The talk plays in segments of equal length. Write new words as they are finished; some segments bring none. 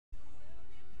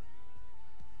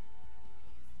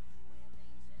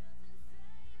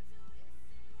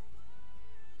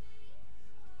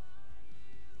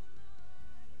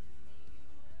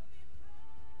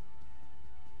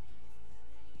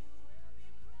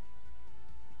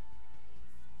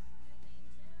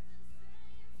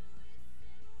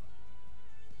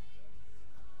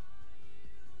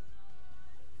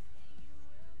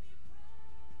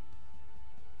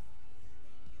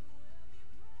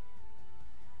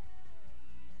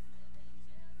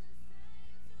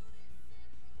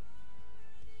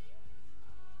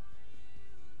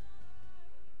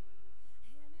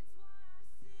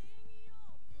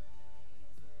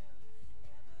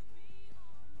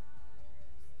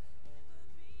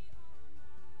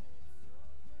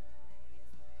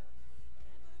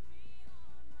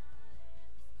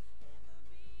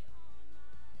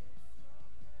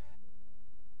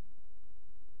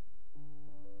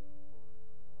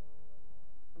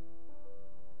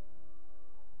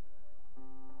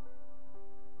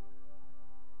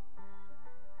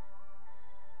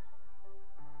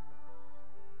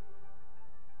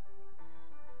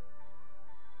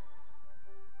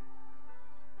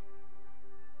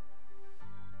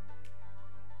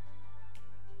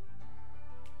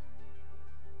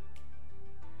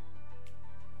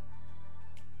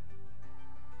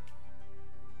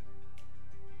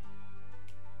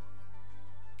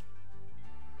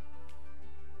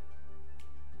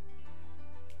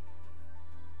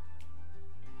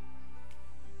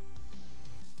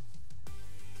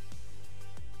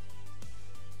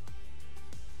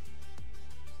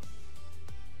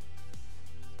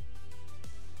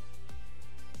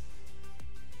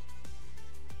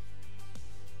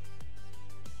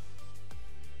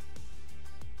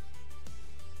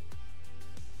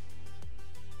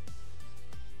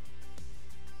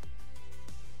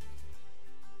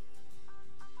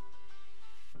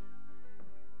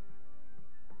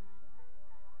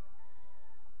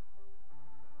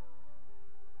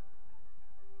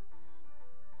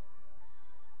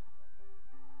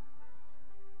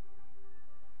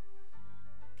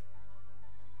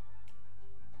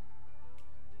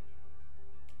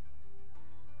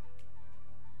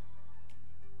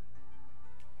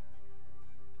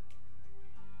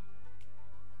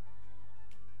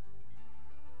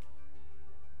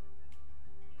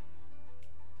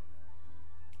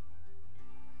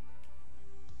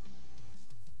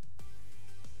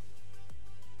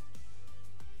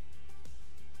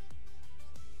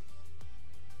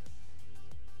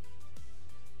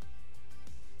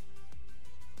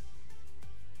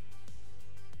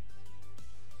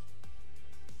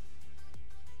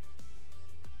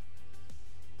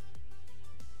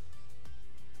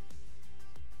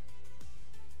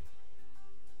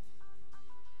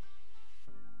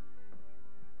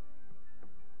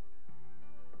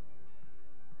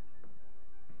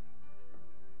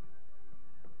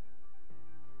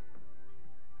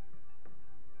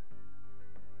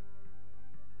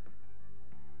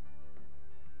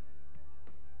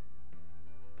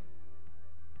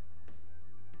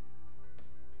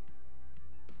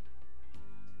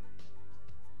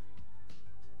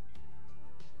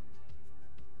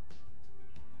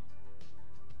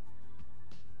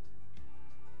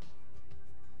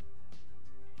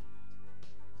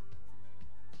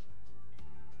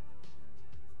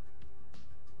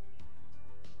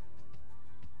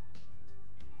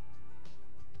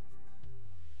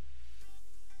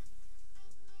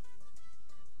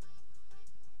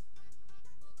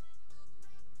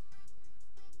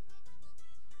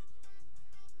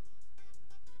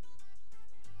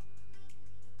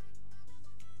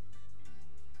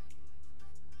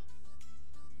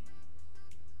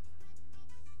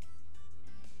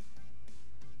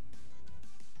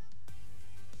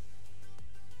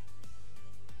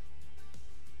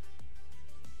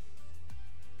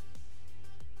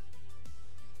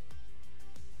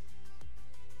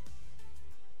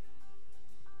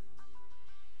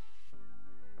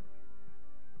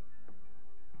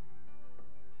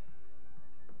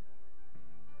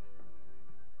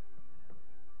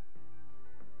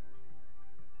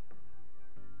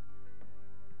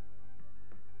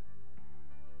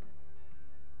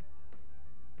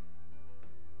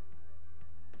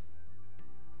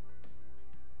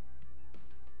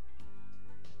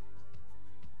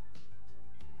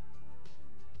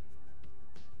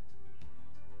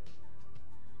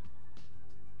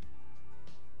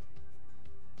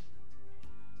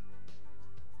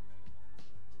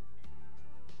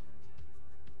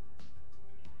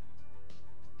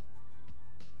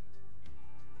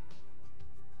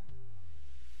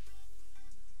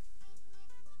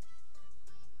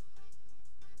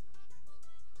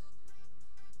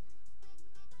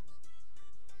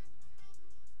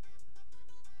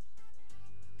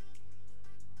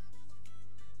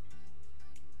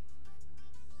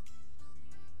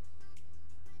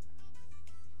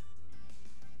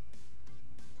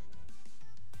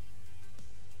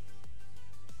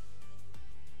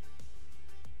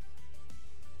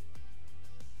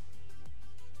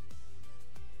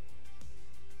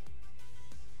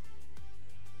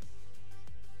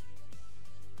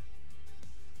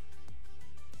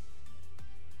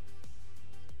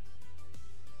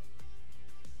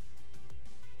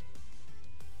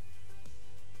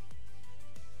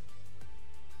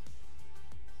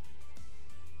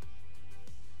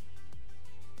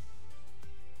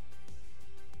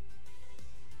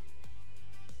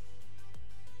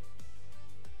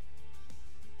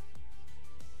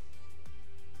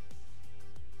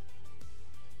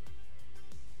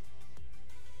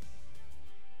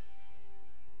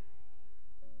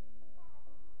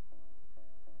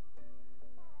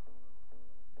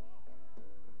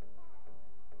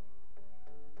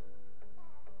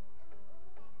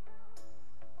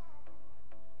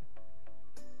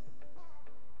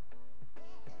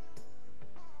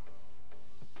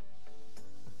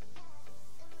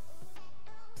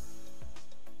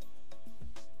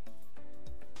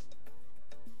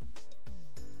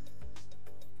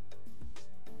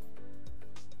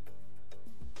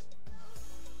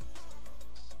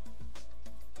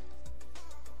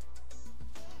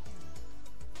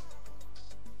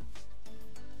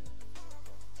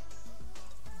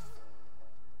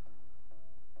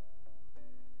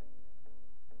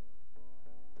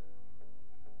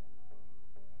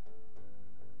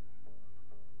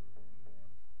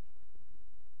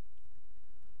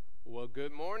Well,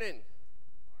 good morning.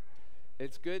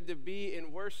 It's good to be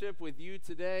in worship with you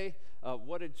today.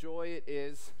 What a joy it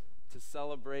is to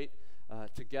celebrate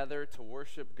together, to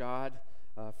worship God.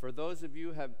 For those of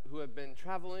you who have been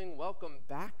traveling, welcome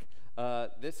back.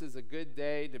 This is a good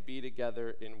day to be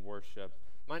together in worship.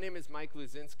 My name is Mike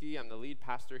Luzinski. I'm the lead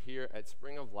pastor here at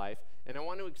Spring of Life, and I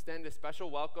want to extend a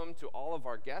special welcome to all of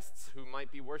our guests who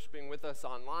might be worshiping with us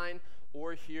online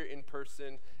or here in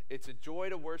person. It's a joy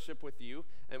to worship with you,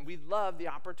 and we love the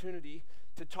opportunity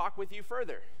to talk with you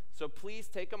further. So please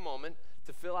take a moment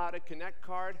to fill out a Connect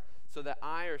card so that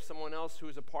I or someone else who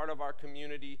is a part of our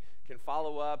community can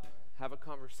follow up, have a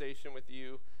conversation with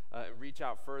you, reach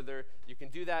out further. You can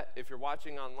do that if you're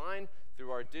watching online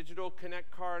through our digital Connect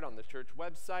card on the church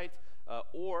website,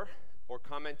 or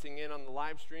commenting in on the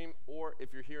live stream, or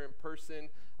if you're here in person,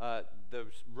 the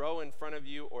row in front of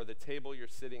you or the table you're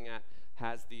sitting at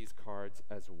has these cards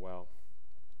as well.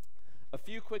 A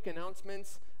few quick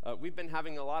announcements. We've been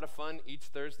having a lot of fun each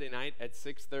Thursday night at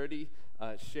 6:30,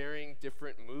 sharing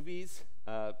different movies.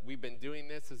 We've been doing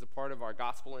this as a part of our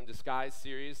Gospel in Disguise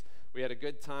series. We had a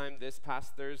good time this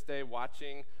past Thursday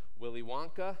watching Willy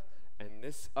Wonka, and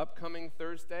this upcoming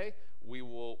Thursday, we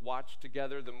will watch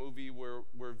together the movie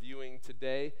we're viewing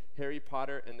today, Harry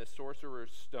Potter and the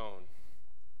Sorcerer's Stone.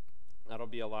 That'll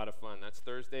be a lot of fun. That's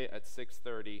Thursday at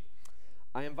 6:30.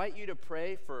 I invite you to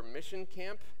pray for Mission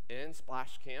Camp and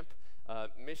Splash Camp.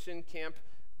 Mission Camp,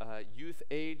 youth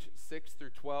age 6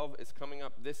 through 12, is coming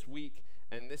up this week,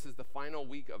 and this is the final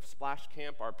week of Splash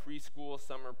Camp, our preschool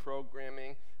summer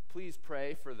programming. Please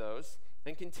pray for those,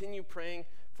 and continue praying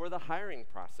for the hiring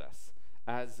process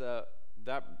as the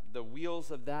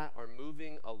wheels of that are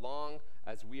moving along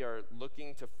as we are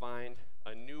looking to find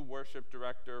a new worship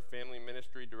director, family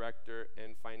ministry director,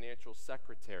 and financial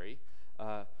secretary.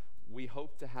 We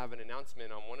hope to have an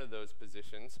announcement on one of those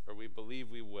positions, or we believe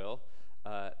we will,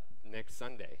 next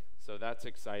Sunday. So that's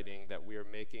exciting that we are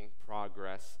making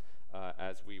progress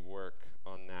as we work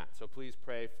on that. So please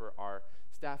pray for our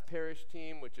staff parish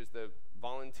team, which is the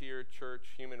volunteer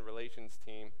church human relations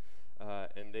team,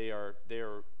 and they are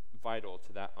vital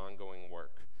to that ongoing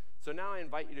work. So now I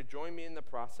invite you to join me in the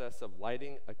process of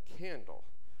lighting a candle.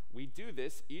 We do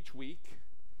this each week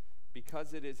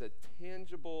because it is a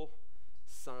tangible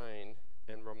sign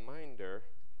and reminder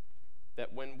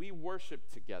that when we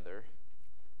worship together,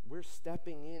 we're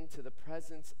stepping into the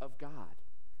presence of God.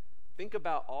 Think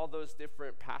about all those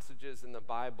different passages in the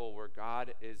Bible where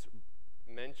God is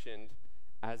mentioned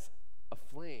as a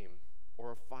flame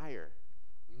or a fire.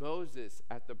 Moses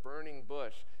at the burning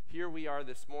bush. Here we are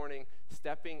this morning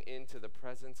stepping into the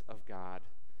presence of God,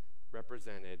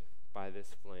 represented by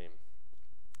this flame.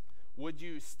 Would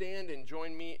you stand and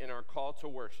join me in our call to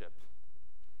worship?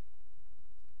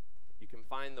 You can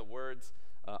find the words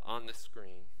on the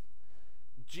screen.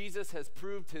 Jesus has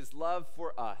proved his love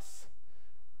for us.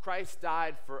 Christ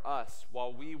died for us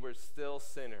while we were still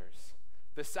sinners.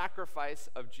 The sacrifice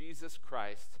of Jesus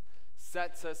Christ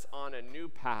sets us on a new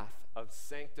path of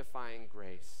sanctifying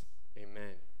grace.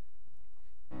 Amen.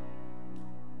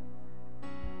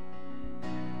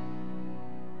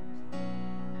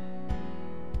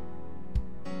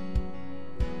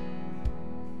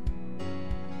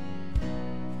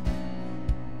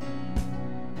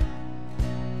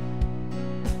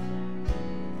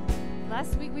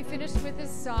 Last week we finished with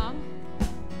this song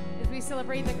as we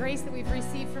celebrate the grace that we've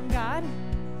received from God,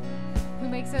 who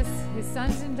makes us his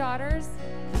sons and daughters,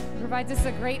 and provides us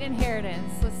a great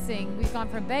inheritance. Let's sing. We've gone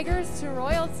from beggars to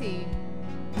royalty.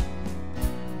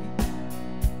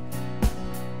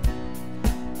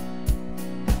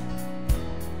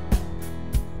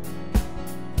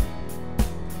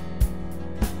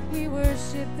 We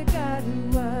worship the God who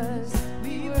was.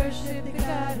 We worship the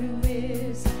God who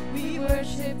is. We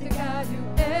worship the God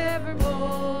who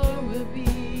evermore will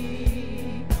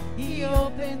be. He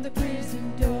opened the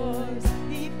prison doors.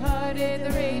 He parted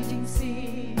the raging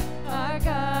sea. Our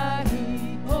God,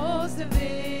 he holds the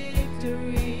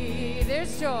victory.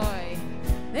 There's joy.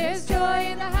 There's joy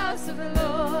in the house of the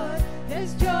Lord.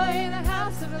 There's joy in the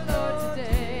house of the Lord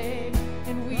today.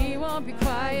 And we won't be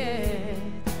quiet.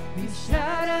 We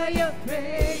shout out your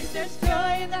praise. There's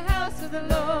joy in the house of the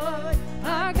Lord.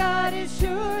 Our God is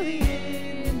surely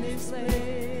in this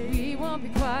place. We won't be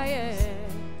quiet.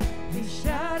 We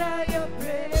shout out your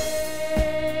praise.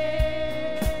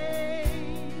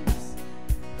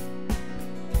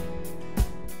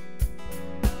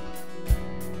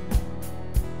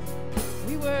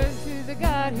 We work to the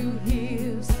God who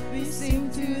heals. We sing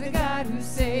to the God who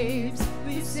saves.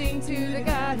 We sing to the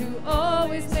God who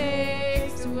always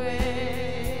makes a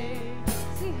way.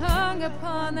 He hung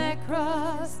upon that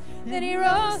cross Then he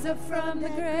rose up from the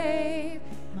grave.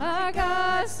 Our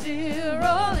God's still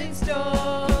rolling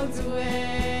stones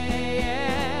away.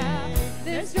 Yeah.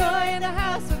 There's joy in the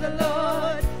house of the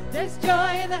Lord. There's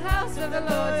joy in the house of the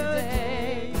Lord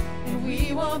today. And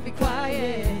we won't be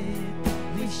quiet.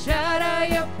 We shout out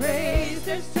your praise.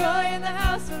 There's joy in the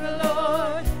house of the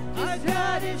Lord. Our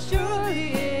God is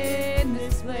surely in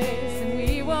this place. And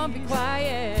we won't be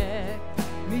quiet.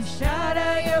 We shout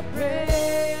out your praise.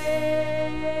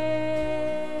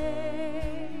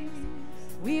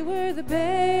 We were the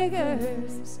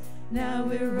beggars, now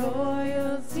we're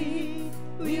royalty.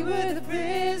 We were the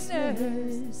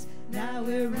prisoners, now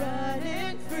we're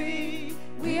running free.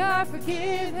 We are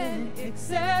forgiven,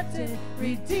 accepted,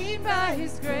 redeemed by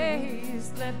his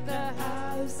grace. Let the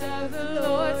house of the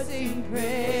Lord sing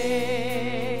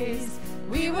praise.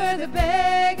 We were the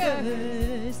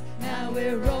beggars, now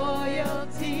we're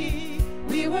royalty.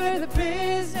 We were the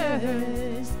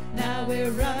prisoners, now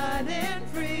we're running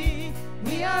free.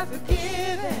 We are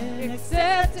forgiven,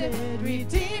 accepted,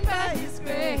 redeemed by his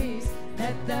grace.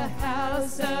 Let the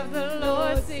house of the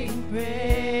Lord sing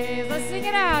praise. Let's sing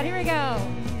it out. Here we go.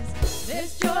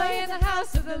 There's joy in the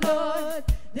house of the Lord.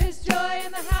 There's joy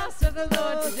in the house of the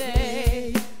Lord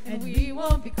today. And we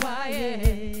won't be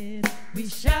quiet. We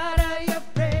shout out your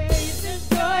praise. There's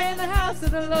joy in the house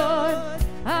of the Lord.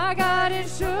 Our God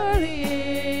is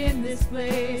surely in this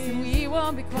place. And we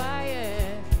won't be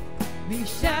quiet. We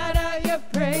shout out your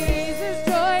praise. There's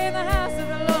joy in the house of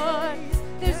the Lord.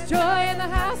 There's joy in the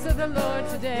house of the Lord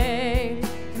today.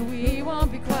 And we won't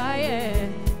be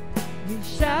quiet. We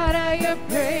shout out your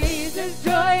praise. There's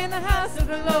joy in the house of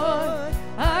the Lord.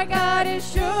 Our God is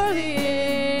surely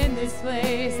in this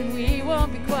place. And we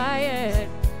won't be quiet.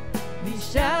 We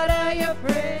shout out your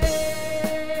praise.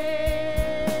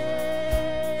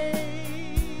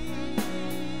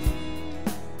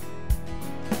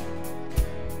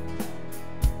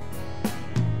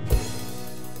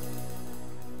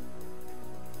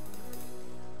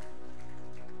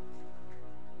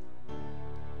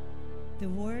 The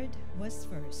Word was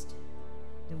first,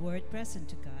 the Word present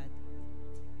to God,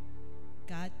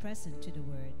 God present to the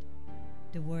Word.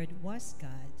 The Word was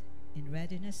God, in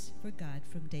readiness for God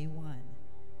from day one.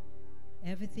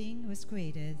 Everything was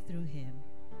created through him.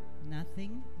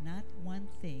 Nothing, not one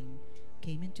thing,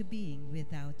 came into being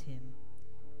without him.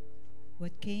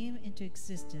 What came into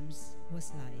existence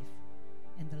was life,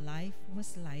 and the life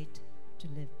was light to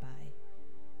live by.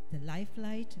 The life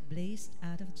light blazed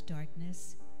out of the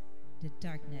darkness. The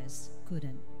darkness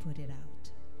couldn't put it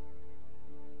out.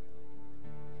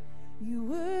 You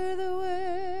were the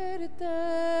Word at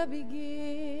the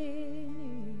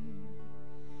beginning,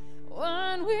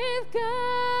 one with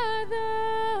God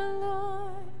the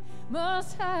Lord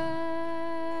Most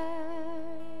High.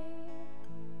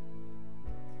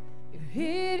 Your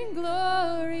hidden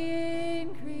glory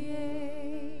in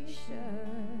creation,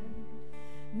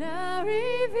 now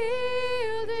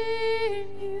revealed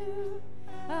in you,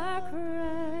 our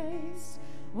Christ.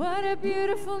 What a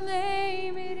beautiful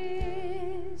name it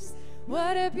is.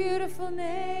 What a beautiful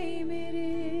name it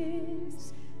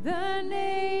is. The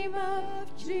name of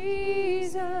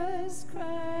Jesus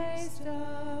Christ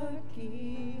our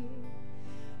King.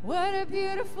 What a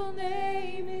beautiful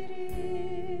name it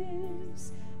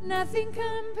is. Nothing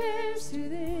compares to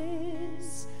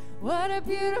this. What a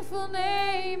beautiful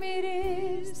name it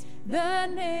is. The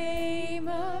name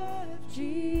of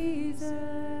Jesus.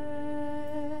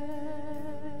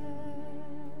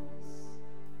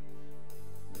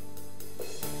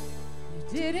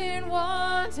 You didn't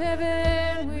want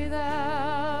heaven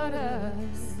without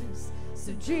us,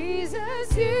 so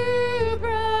Jesus, you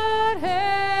brought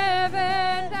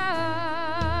heaven down.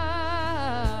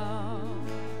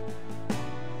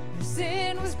 Your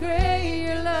sin was great,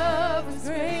 your love was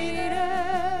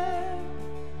greater.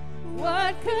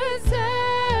 What could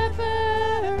separate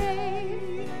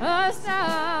us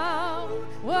now?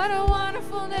 What a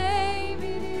wonderful name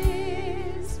it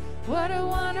is. What a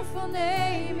wonderful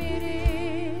name it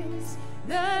is.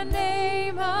 The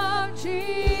name of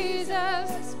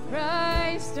Jesus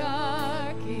Christ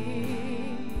our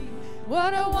King.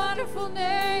 What a wonderful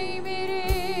name it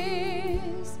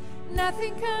is.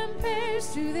 Nothing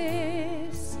compares to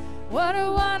this. What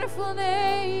a wonderful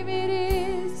name it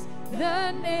is.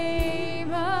 The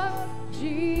name of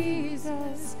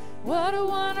Jesus. What a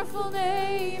wonderful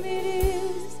name it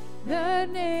is. The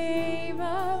name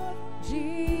of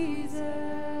Jesus.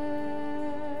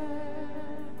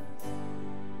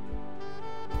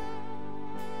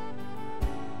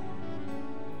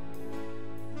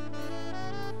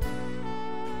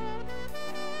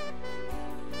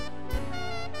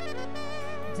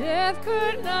 Death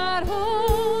could not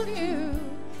hold you.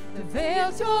 The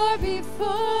veil tore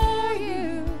before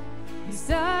you. You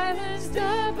silenced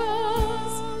the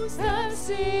bones of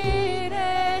sin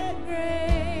and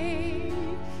grave.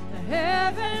 The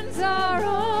heavens are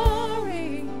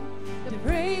roaring the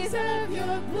praise of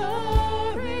your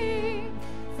glory.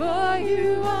 For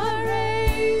you are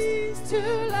raised to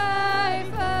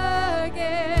life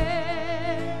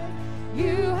again.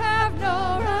 You have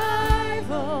no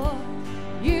rival.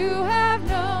 You have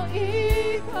no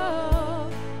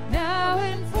equal. Now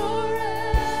and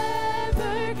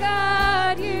forever,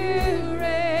 God, you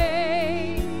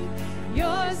reign.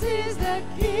 Yours is the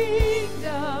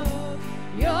kingdom.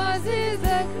 Yours is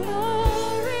the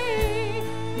glory.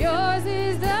 Yours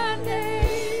is the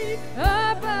name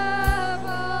above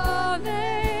all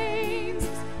names.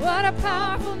 What a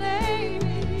powerful name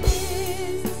it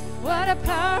is. What a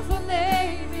powerful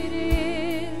name it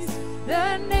is.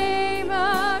 The name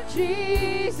of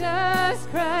Jesus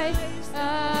Christ,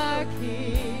 our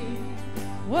King.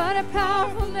 What a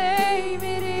powerful name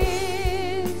it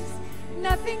is.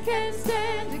 Nothing can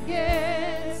stand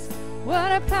against.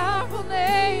 What a powerful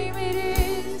name it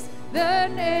is. The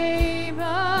name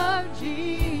of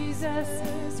Jesus.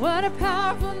 What a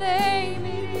powerful name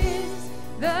it is.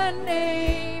 The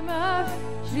name of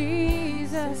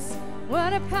Jesus.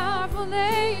 What a powerful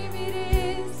name it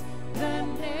is. The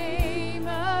name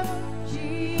of Jesus.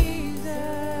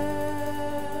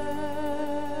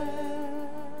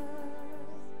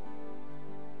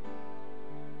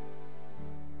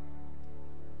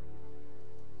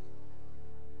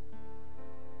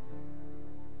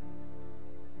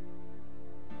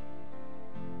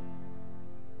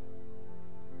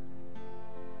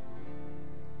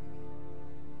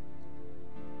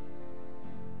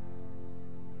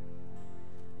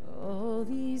 All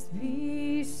these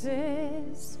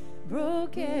pieces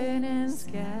broken and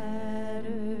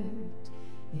scattered,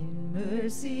 in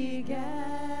mercy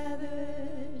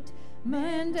gathered,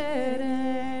 mended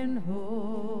and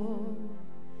whole,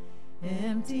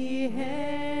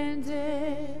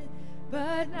 empty-handed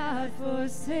but not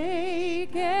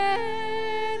forsaken.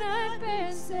 I've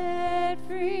been set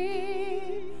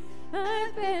free.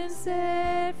 I've been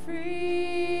set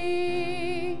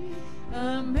free.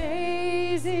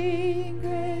 Amazing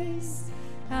grace,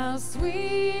 how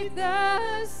sweet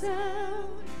the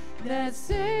sound that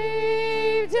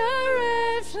saved a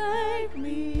wretch like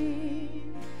me.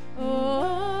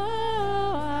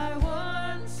 Oh, I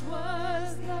once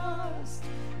was lost,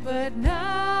 but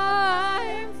now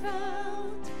I'm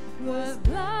found. Was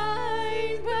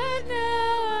blind, but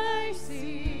now I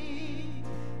see.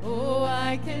 Oh,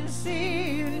 I can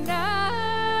see you now.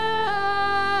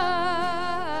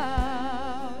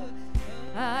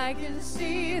 I can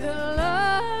see the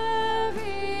love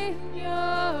in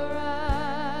your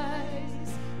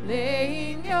eyes,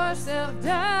 laying yourself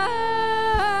down,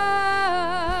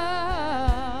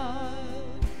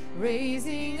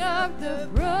 raising up the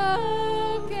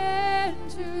broken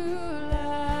to life.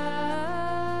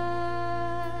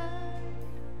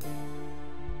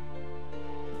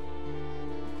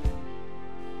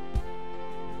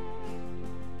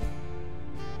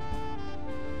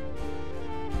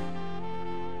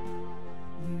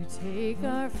 You take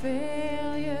our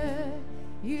failure,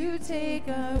 you take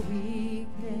our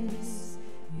weakness,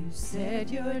 you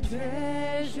set your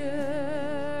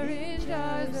treasure in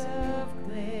jars of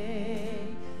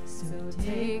clay. So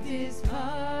take this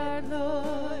heart,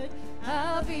 Lord,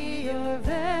 I'll be your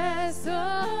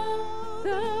vessel,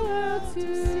 the world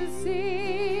to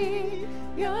see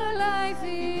your life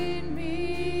in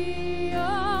me.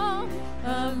 Oh,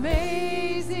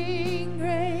 amazing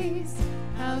grace,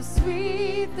 how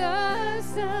sweet the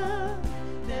sound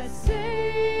that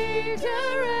saved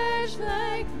a wretch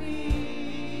like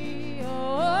me.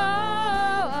 Oh,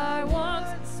 I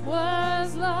once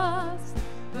was lost,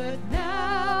 but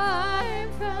now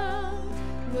I'm found.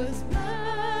 Was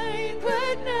blind,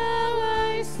 but now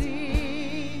I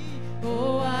see.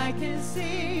 Oh, I can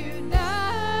see you now.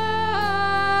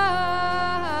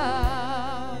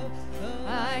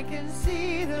 I can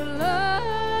see the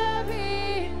love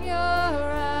in your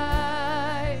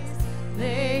eyes,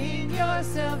 laying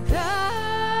yourself down,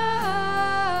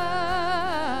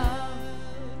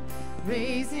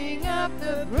 raising up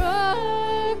the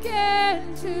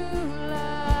broken to life.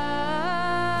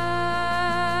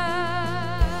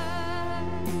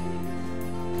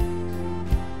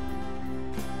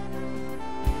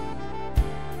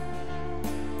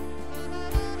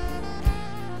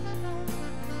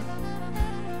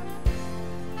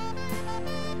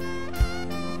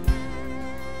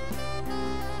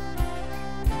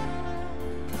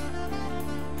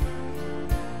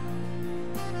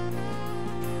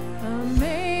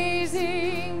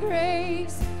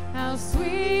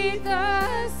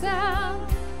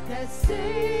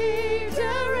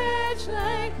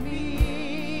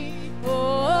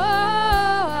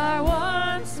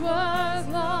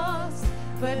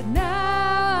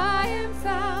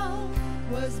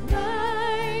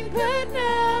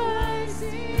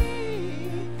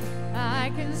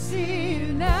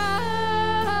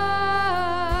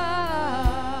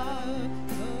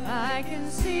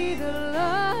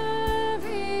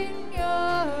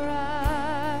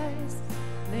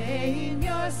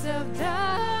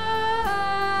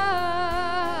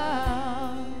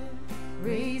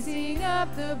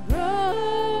 up the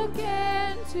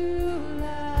broken to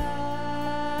life.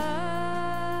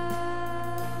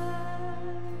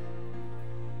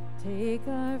 Take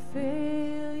our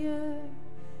failure,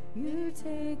 you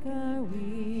take our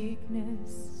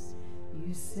weakness.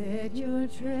 You set your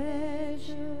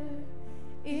treasure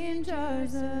in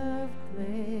jars of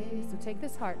clay. So take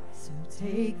this heart. So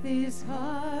take this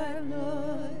heart,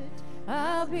 Lord.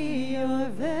 I'll be your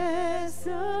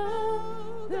vessel,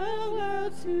 the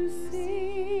world to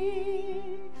see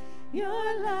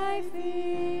your life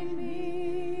in me.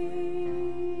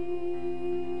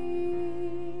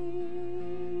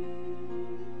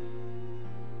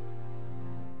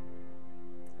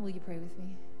 Will you pray with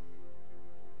me?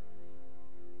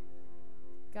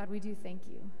 God, we do thank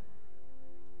you.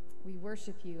 We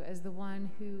worship you as the one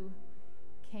who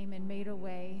came and made a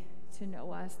way to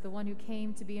know us, the one who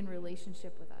came to be in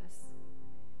relationship with us,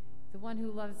 the one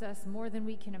who loves us more than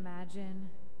we can imagine,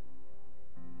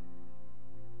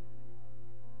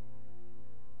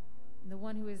 and the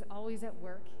one who is always at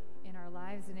work in our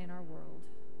lives and in our world.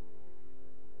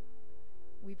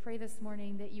 We pray this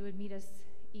morning that you would meet us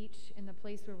each in the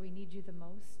place where we need you the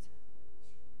most,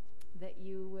 that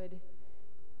you would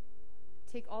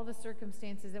take all the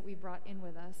circumstances that we brought in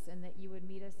with us and that you would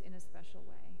meet us in a special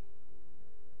way.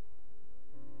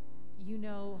 You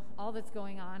know all that's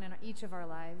going on in each of our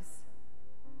lives.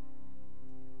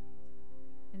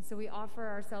 And so we offer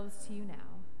ourselves to you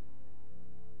now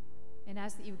and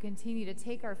ask that you would continue to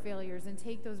take our failures and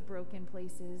take those broken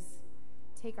places,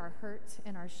 take our hurt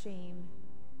and our shame,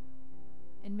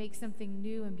 and make something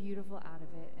new and beautiful out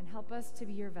of it, and help us to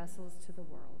be your vessels to the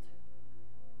world.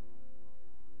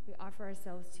 We offer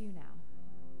ourselves to you now,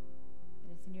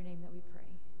 and it's in your name that we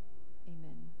pray.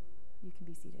 Amen. You can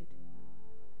be seated.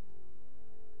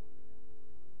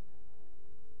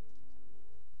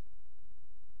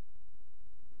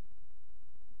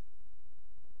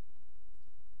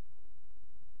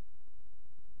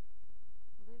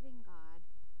 Living God,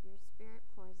 your Spirit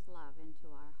pours love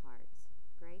into our hearts,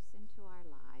 grace into our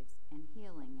lives, and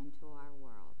healing into our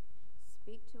world.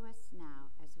 Speak to us now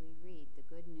as we read the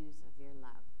good news of your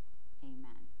love.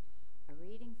 Amen. A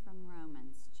reading from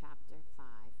Romans chapter 5.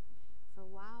 For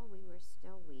while we were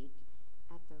still weak,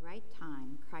 at the right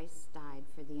time Christ died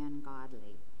for the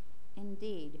ungodly.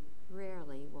 Indeed,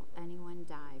 rarely will anyone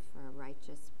die for a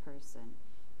righteous person,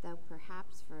 though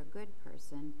perhaps for a good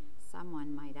person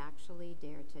someone might actually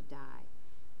dare to die.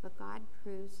 But God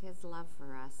proves his love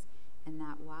for us in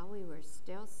that while we were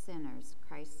still sinners,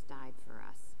 Christ died for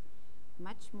us.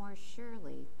 Much more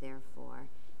surely, therefore,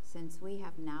 since we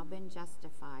have now been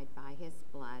justified by his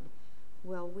blood,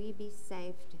 will we be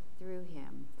saved through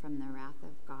him from the wrath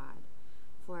of God.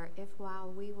 For if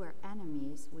while we were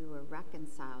enemies we were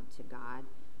reconciled to God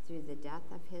through the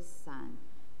death of his Son,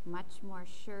 much more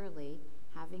surely,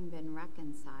 having been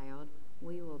reconciled,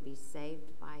 we will be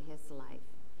saved by his life.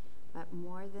 But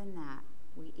more than that,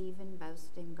 we even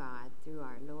boast in God through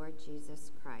our Lord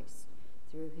Jesus Christ,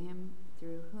 through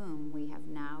whom we have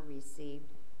now received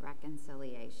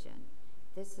reconciliation.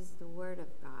 This is the word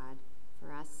of God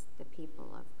for us, the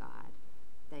people of God.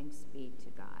 Thanks be to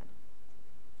God.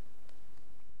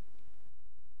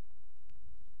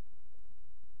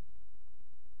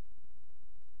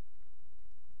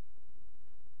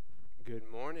 Good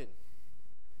morning.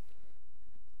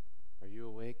 Are you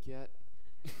awake yet?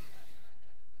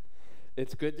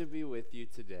 It's good to be with you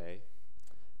today.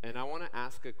 And I want to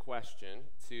ask a question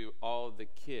to all the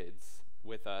kids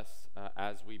with us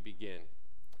as we begin.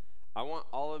 I want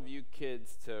all of you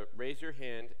kids to raise your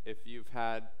hand if you've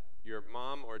had your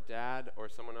mom or dad or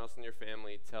someone else in your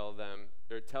family tell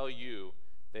you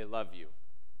they love you.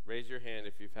 Raise your hand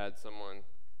if you've had someone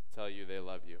tell you they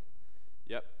love you.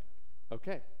 Yep.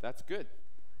 Okay, that's good.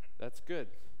 That's good.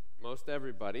 Most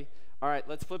everybody. All right,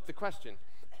 let's flip the question.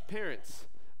 Parents,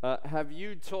 have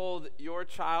you told your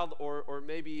child, or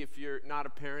maybe if you're not a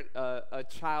parent, a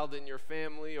child in your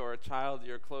family or a child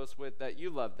you're close with, that you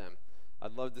love them?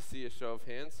 I'd love to see a show of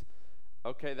hands.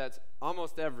 Okay, that's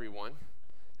almost everyone.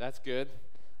 That's good.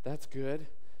 That's good.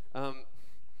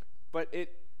 But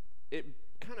it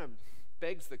kind of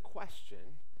begs the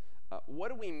question, what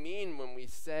do we mean when we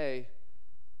say,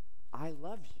 I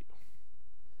love you?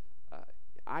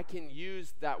 I can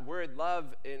use that word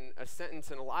love in a sentence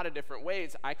in a lot of different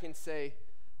ways. I can say,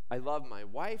 I love my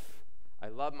wife. I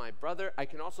love my brother. I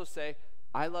can also say,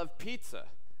 I love pizza.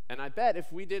 And I bet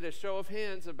if we did a show of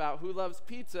hands about who loves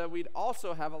pizza, we'd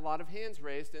also have a lot of hands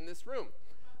raised in this room.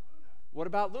 What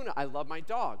about Luna? I love my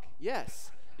dog. Yes.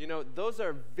 You know, those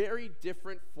are very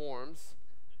different forms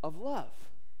of love.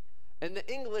 And the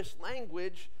English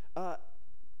language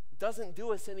doesn't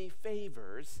do us any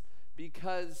favors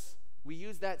because we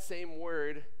use that same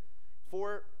word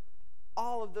for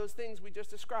all of those things we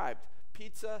just described.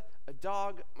 Pizza, a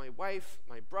dog, my wife,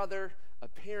 my brother, a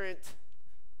parent.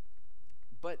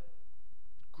 But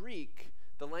Greek,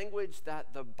 the language that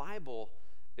the Bible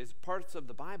is, parts of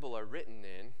the Bible are written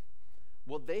in,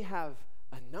 well, they have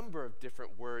a number of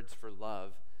different words for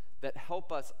love that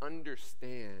help us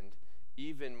understand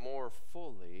even more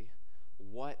fully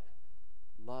what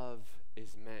love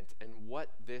is meant and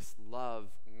what this love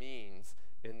means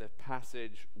in the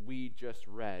passage we just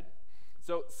read.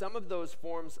 So some of those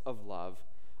forms of love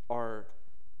are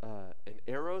an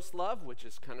eros love, which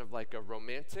is kind of like a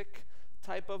romantic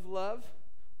type of love,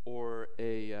 or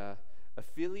a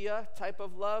philia type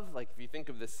of love. Like if you think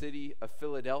of the city of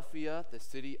Philadelphia, the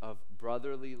city of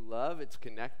brotherly love, it's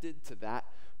connected to that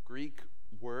Greek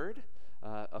word,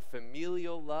 a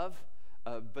familial love.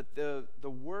 But the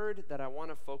word that I want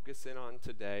to focus in on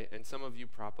today, and some of you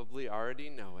probably already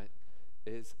know it,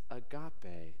 is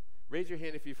agape. Raise your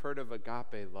hand if you've heard of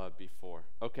agape love before.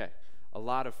 Okay, a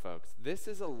lot of folks. This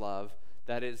is a love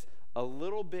that is a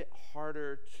little bit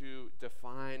harder to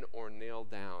define or nail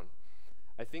down.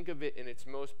 I think of it in its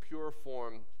most pure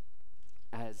form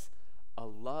as a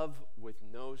love with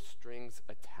no strings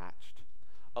attached.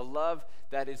 A love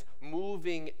that is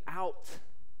moving out,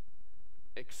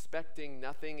 expecting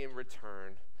nothing in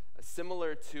return,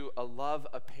 similar to a love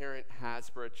a parent has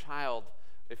for a child.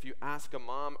 If you ask a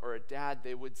mom or a dad,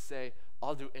 they would say,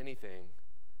 "I'll do anything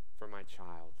for my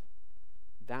child."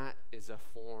 That is a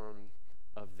form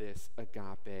of this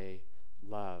agape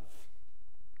love.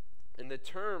 And the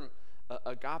term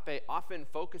agape often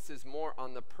focuses more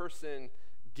on the person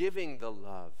giving the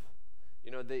love.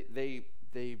 You know, they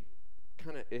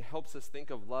kind of, it helps us think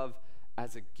of love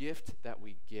as a gift that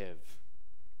we give,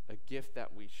 a gift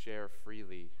that we share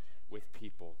freely with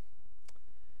people.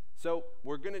 So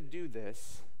we're going to do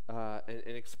this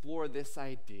and explore this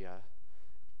idea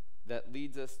that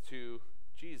leads us to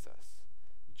Jesus.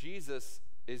 Jesus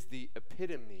is the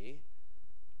epitome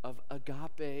of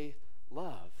agape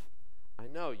love. I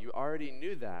know you already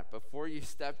knew that before you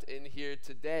stepped in here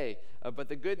today, but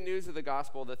the good news of the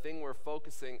gospel, the thing we're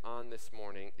focusing on this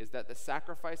morning, is that the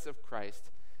sacrifice of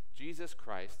Christ, Jesus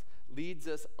Christ, leads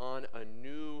us on a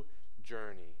new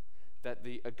journey. That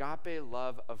the agape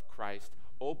love of Christ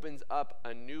opens up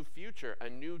a new future, a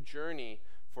new journey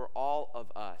for all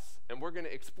of us. And we're going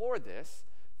to explore this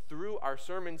through our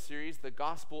sermon series, The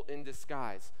Gospel in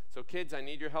Disguise. So kids, I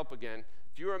need your help again.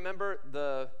 Do you remember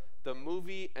the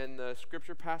movie and the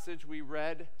scripture passage we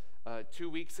read 2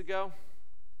 weeks ago?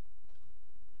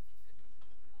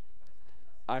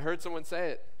 I heard someone say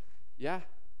it. Yeah.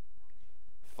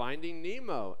 Finding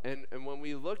Nemo. And when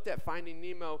we looked at Finding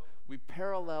Nemo, we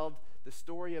paralleled the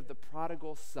story of the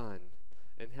prodigal son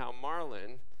and how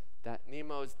Marlin, that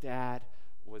Nemo's dad,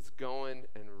 was going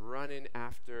and running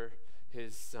after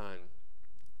his son.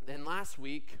 Then last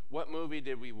week, what movie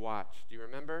did we watch? Do you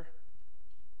remember?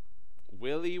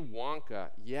 Willy Wonka,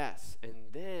 yes.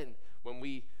 And then when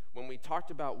we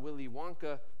talked about Willy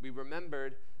Wonka, we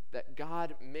remembered that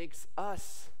God makes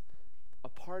us a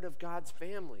part of God's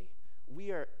family. We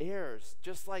are heirs,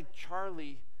 just like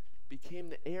Charlie became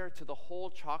the heir to the whole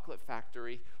chocolate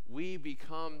factory. We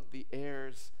become the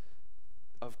heirs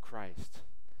of Christ.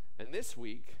 And this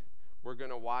week, we're going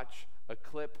to watch a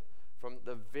clip from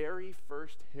the very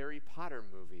first Harry Potter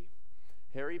movie,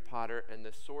 Harry Potter and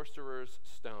the Sorcerer's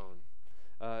Stone.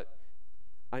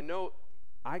 I know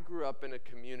I grew up in a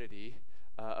community,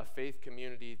 a faith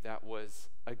community that was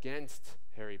against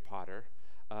Harry Potter.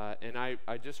 And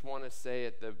I just want to say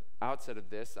at the outset of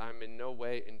this, I'm in no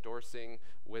way endorsing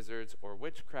wizards or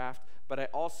witchcraft, but I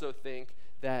also think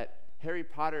that Harry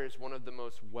Potter is one of the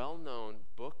most well-known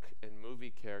book and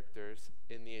movie characters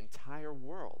in the entire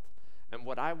world. And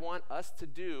what I want us to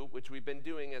do, which we've been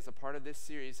doing as a part of this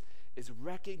series, is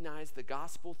recognize the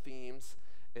gospel themes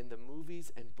in the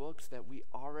movies and books that we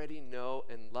already know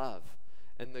and love.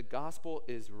 And the gospel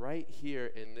is right here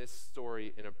in this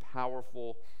story in a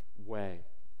powerful way.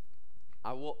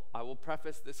 I will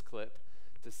preface this clip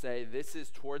to say this is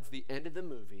towards the end of the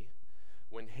movie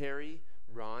when Harry,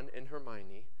 Ron, and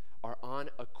Hermione are on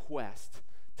a quest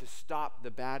to stop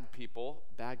the bad people,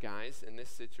 bad guys in this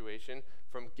situation,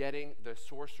 from getting the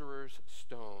Sorcerer's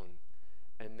Stone.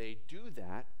 And they do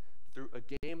that through a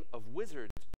game of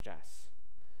wizard's chess.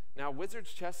 Now,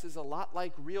 wizard's chess is a lot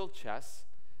like real chess,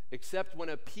 except when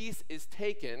a piece is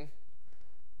taken,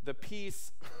 the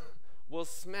piece will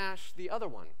smash the other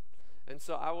one. And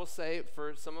so I will say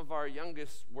for some of our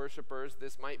youngest worshipers,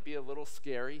 this might be a little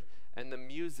scary, and the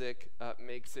music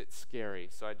makes it scary.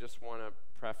 So I just want to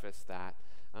preface that.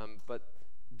 But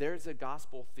there's a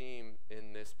gospel theme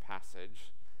in this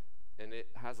passage, and it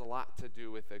has a lot to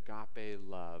do with agape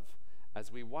love.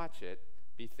 As we watch it,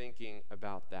 be thinking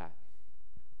about that.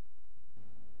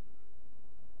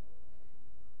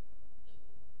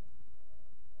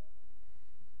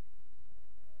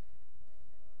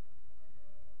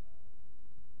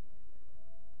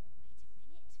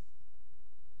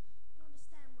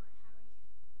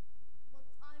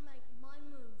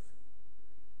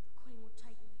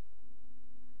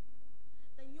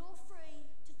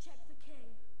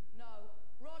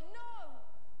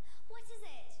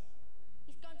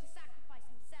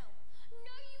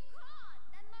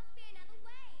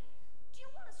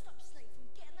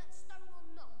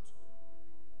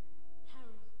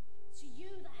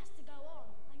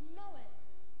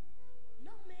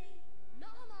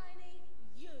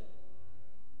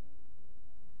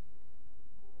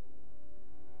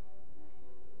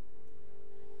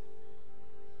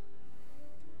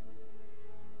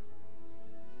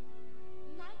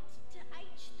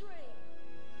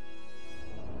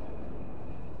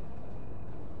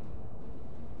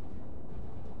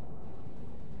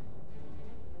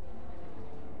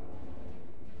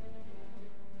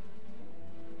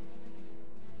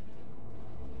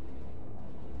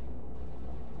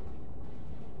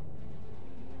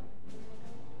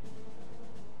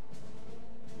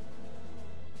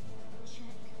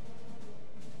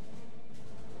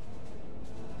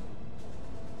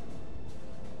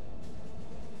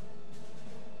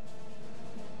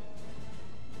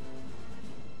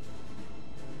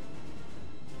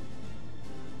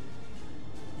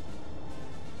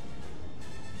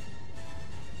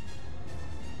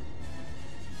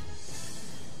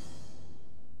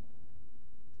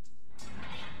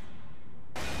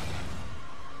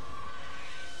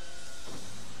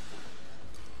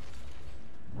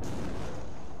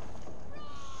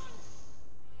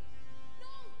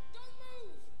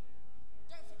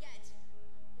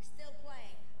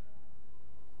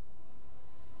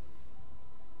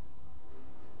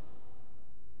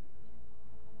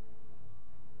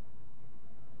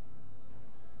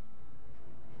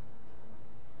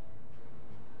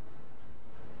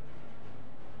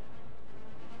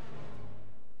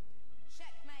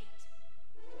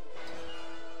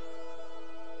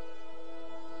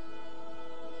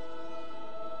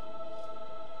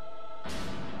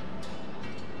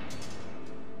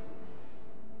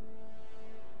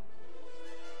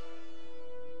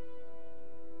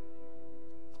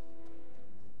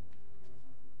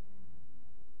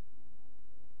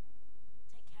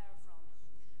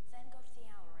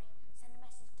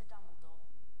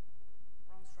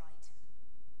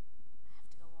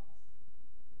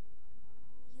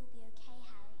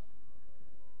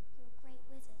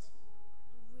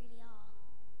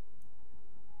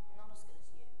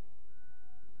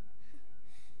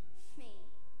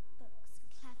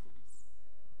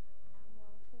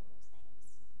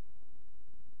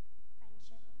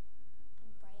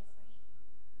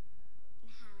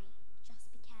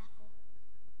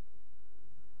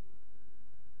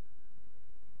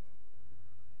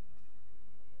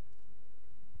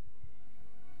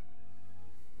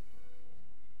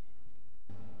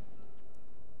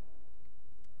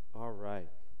 All right.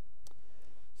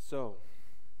 So,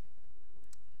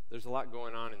 there's a lot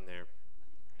going on in there.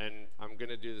 And I'm going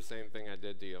to do the same thing I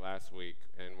did to you last week,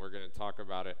 and we're going to talk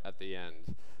about it at the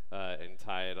end and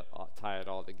tie it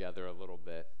all together a little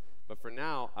bit. But for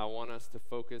now, I want us to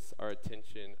focus our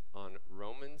attention on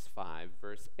Romans 5,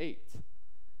 verse 8.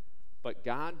 But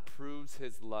God proves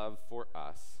his love for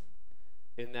us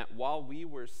in that while we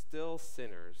were still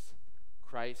sinners,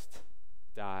 Christ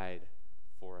died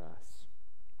for us.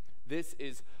 This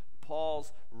is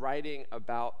Paul's writing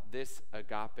about this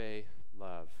agape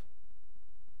love.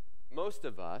 Most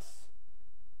of us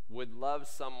would love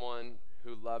someone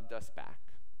who loved us back.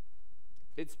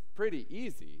 It's pretty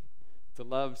easy to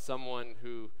love someone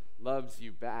who loves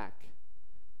you back.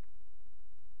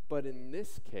 But in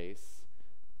this case,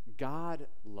 God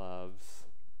loves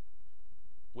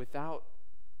without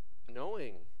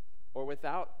knowing or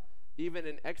without even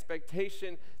an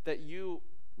expectation that you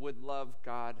would love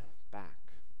God back.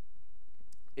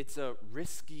 It's a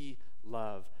risky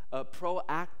love, a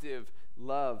proactive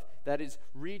love that is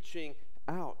reaching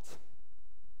out.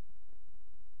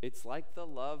 It's like the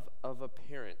love of a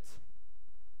parent,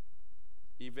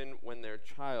 even when their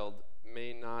child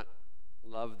may not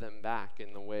love them back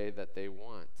in the way that they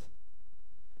want.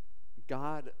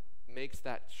 God makes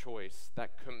that choice,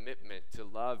 that commitment to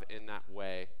love in that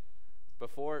way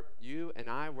before you and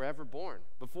I were ever born.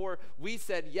 Before we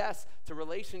said yes to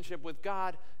relationship with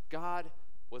God, God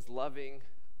was loving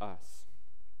us.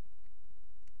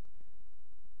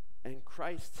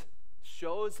 Christ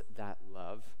shows that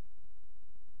love,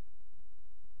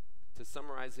 to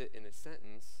summarize it in a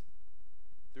sentence,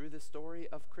 through the story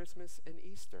of Christmas and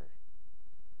Easter.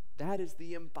 That is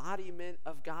the embodiment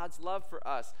of God's love for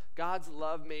us. God's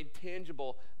love made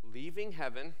tangible, leaving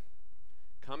heaven,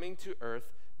 coming to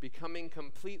earth, becoming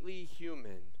completely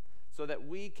human, so that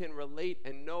we can relate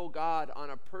and know God on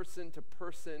a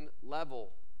person-to-person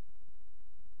level.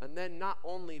 And then not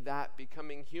only that,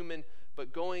 becoming human,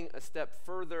 but going a step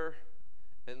further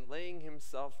and laying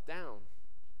himself down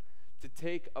to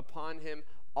take upon him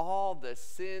all the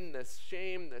sin, the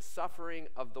shame, the suffering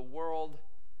of the world,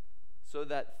 so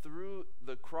that through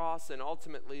the cross and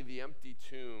ultimately the empty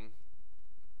tomb,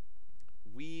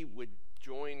 we would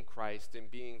join Christ in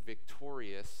being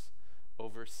victorious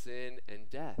over sin and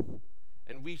death.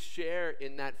 And we share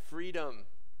in that freedom,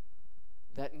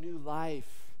 that new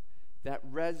life, that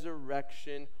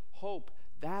resurrection hope.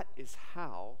 That is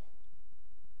how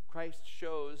Christ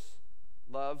shows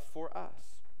love for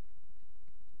us.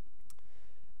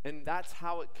 And that's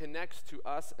how it connects to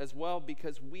us as well,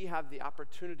 because we have the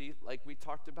opportunity, like we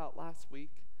talked about last week,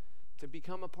 to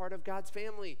become a part of God's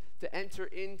family, to enter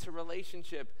into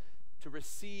relationship, to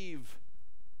receive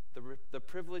the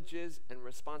privileges and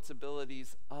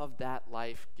responsibilities of that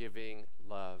life-giving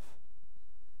love.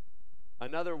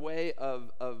 Another way of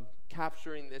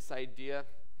capturing this idea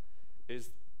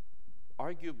is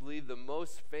arguably the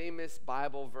most famous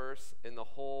Bible verse in the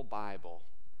whole Bible.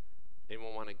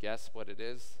 Anyone want to guess what it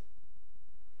is?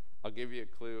 I'll give you a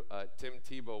clue. Tim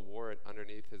Tebow wore it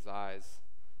underneath his eyes.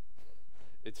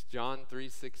 It's John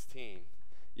 3:16.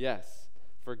 Yes,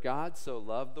 for God so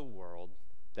loved the world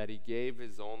that he gave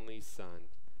his only Son,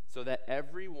 so that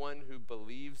everyone who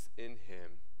believes in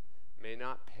him may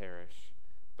not perish,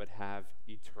 but have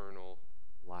eternal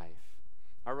life.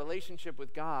 Our relationship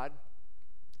with God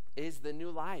is the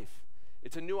new life.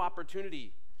 It's a new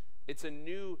opportunity. It's a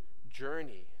new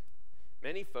journey.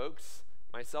 Many folks,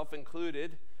 myself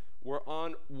included, were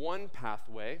on one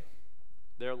pathway.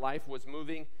 Their life was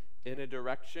moving in a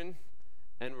direction,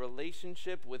 and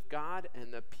relationship with God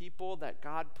and the people that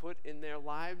God put in their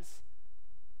lives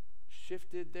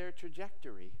shifted their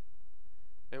trajectory.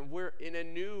 And we're in a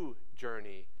new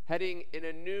journey, heading in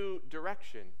a new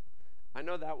direction. I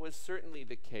know that was certainly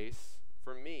the case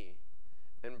for me,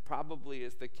 and probably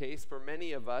is the case for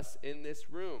many of us in this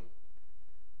room.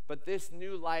 But this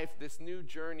new life, this new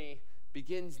journey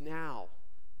begins now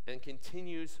and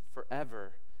continues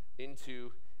forever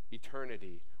into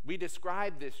eternity. We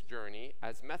describe this journey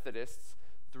as Methodists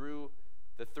through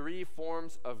the three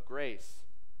forms of grace.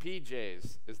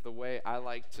 PJs is the way I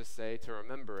like to say to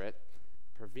remember it.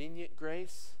 Prevenient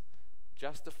grace,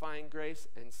 justifying grace,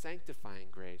 and sanctifying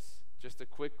grace. Just a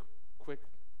quick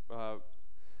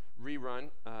rerun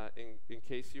in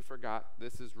case you forgot.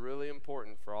 This is really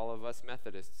important for all of us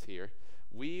Methodists here.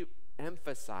 We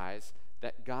emphasize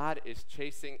that God is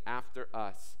chasing after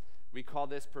us. We call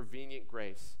this prevenient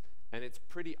grace. And it's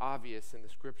pretty obvious in the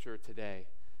scripture today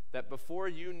that before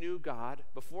you knew God,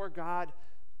 before God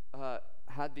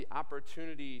had the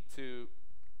opportunity to,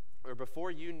 or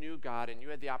before you knew God and you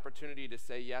had the opportunity to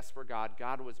say yes for God,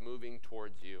 God was moving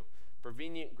towards you.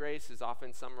 Prevenient grace is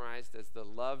often summarized as the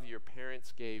love your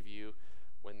parents gave you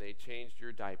when they changed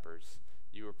your diapers.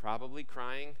 You were probably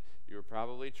crying, you were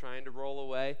probably trying to roll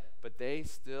away, but they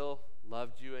still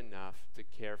loved you enough to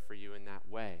care for you in that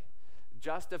way.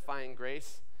 Justifying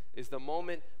grace is the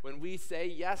moment when we say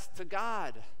yes to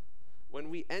God. When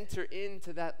we enter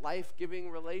into that life-giving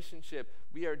relationship,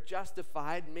 we are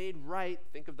justified, made right.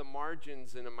 Think of the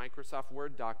margins in a Microsoft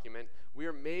Word document. We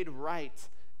are made right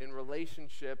in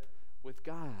relationship with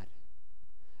God.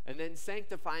 And then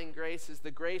sanctifying grace is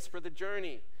the grace for the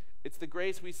journey. It's the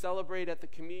grace we celebrate at the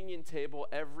communion table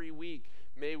every week.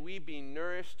 May we be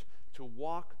nourished to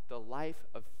walk the life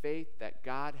of faith that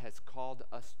God has called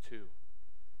us to.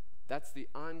 That's the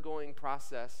ongoing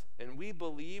process, and we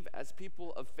believe as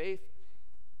people of faith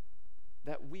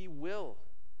that we will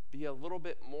be a little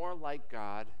bit more like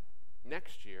God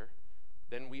next year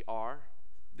than we are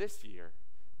this year.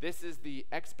 This is the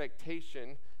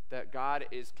expectation that God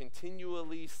is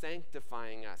continually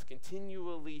sanctifying us,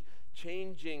 continually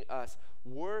changing us,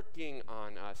 working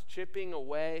on us, chipping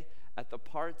away at the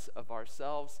parts of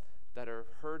ourselves that are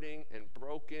hurting and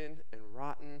broken and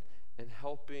rotten, and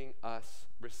helping us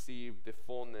receive the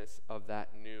fullness of that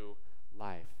new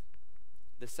life.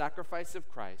 The sacrifice of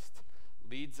Christ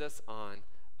leads us on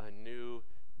a new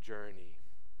journey.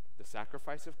 The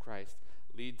sacrifice of Christ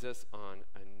leads us on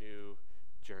a new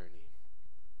journey.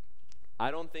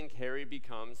 I don't think Harry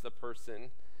becomes the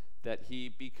person that he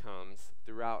becomes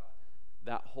throughout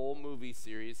that whole movie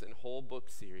series and whole book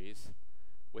series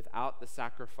without the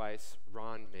sacrifice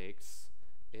Ron makes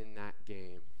in that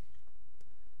game.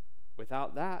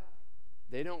 Without that,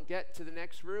 they don't get to the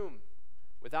next room.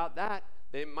 Without that,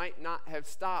 they might not have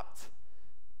stopped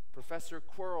Professor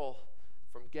Quirrell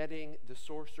from getting the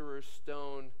Sorcerer's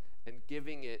Stone and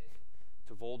giving it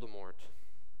to Voldemort.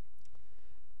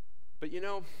 But you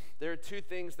know, there are two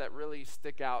things that really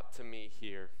stick out to me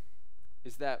here.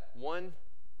 Is that one,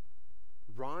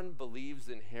 Ron believes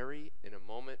in Harry in a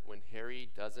moment when Harry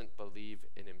doesn't believe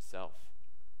in himself.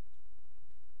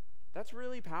 That's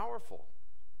really powerful.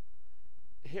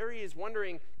 Harry is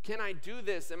wondering, can I do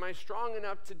this? Am I strong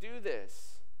enough to do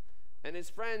this? And his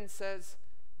friend says,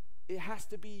 it has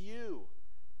to be you.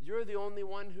 You're the only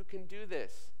one who can do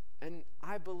this. And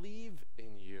I believe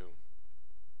in you.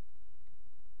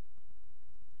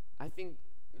 I think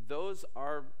those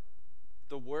are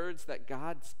the words that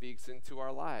God speaks into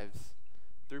our lives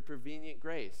through prevenient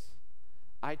grace.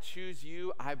 I choose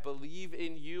you, I believe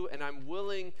in you, and I'm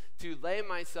willing to lay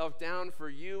myself down for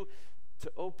you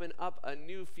to open up a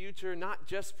new future, not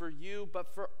just for you, but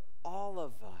for all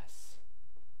of us.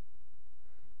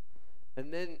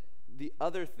 And then the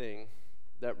other thing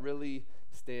that really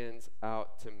stands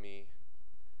out to me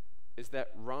is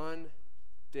that Ron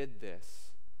did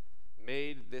this,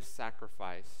 made this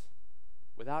sacrifice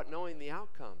without knowing the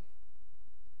outcome.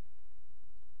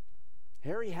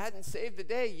 Harry hadn't saved the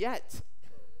day yet.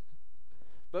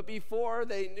 But before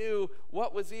they knew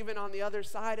what was even on the other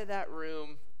side of that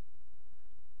room,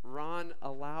 Ron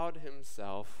allowed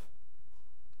himself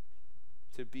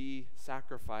to be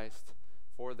sacrificed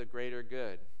for the greater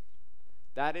good.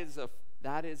 That is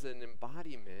an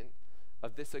embodiment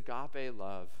of this agape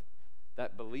love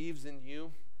that believes in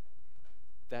you,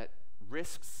 that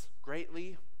risks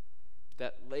greatly,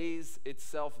 that lays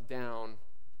itself down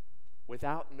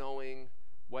without knowing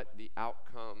what the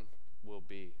outcome will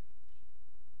be.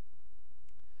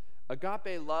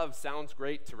 Agape love sounds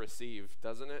great to receive,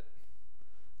 doesn't it?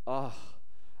 Oh,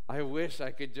 I wish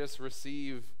I could just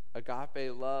receive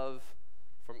agape love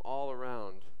from all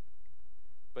around.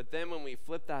 But then when we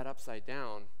flip that upside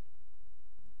down,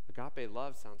 agape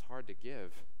love sounds hard to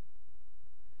give.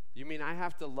 You mean I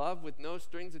have to love with no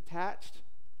strings attached?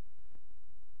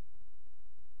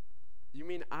 You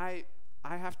mean I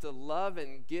have to love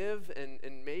and give and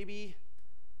maybe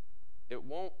it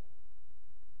won't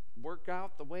work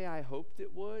out the way I hoped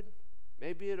it would?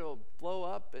 Maybe it'll blow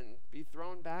up and be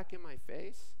thrown back in my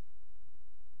face?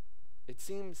 It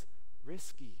seems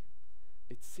risky.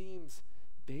 It seems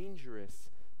dangerous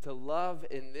to love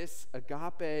in this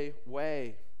agape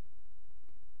way.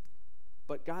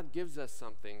 But God gives us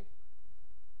something.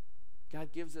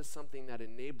 God gives us something that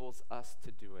enables us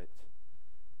to do it.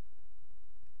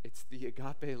 It's the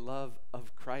agape love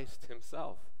of Christ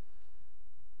himself,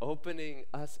 opening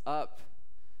us up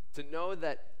to know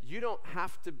that you don't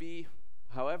have to be,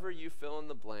 however you fill in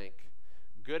the blank,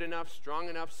 good enough, strong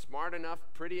enough, smart enough,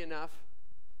 pretty enough,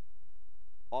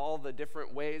 all the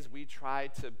different ways we try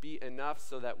to be enough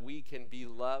so that we can be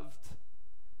loved.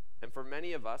 And for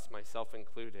many of us, myself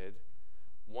included,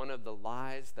 one of the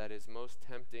lies that is most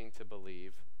tempting to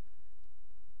believe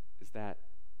is that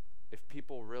if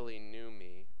people really knew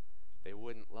me, they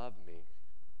wouldn't love me.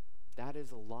 That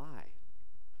is a lie.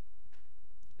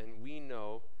 And we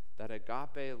know that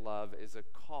agape love is a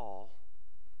call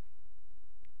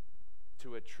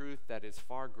to a truth that is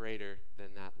far greater than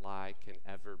that lie can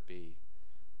ever be.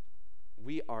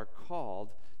 We are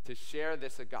called to share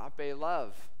this agape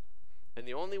love. And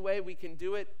the only way we can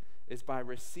do it is by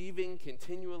receiving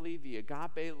continually the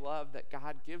agape love that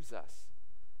God gives us,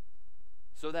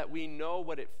 so that we know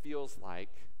what it feels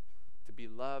like to be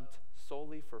loved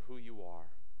solely for who you are,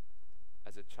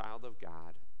 as a child of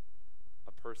God,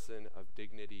 a person of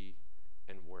dignity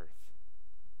and worth.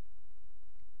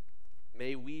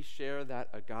 May we share that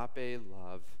agape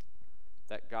love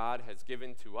that God has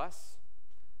given to us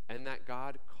and that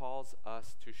God calls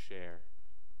us to share.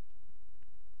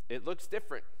 It looks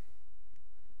different,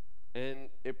 and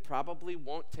it probably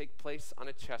won't take place on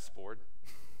a chessboard.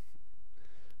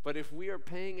 But if we are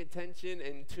paying attention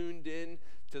and tuned in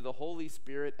to the Holy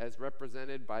Spirit as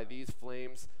represented by these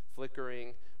flames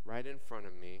flickering right in front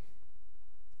of me,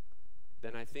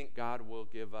 then I think God will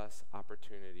give us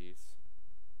opportunities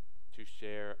to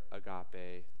share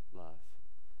agape love.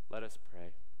 Let us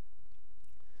pray.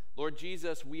 Lord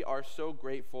Jesus, we are so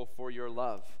grateful for your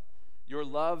love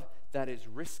that is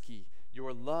risky,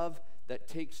 your love that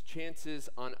takes chances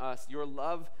on us, your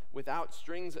love without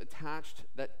strings attached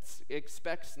that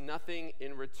expects nothing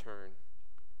in return.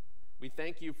 We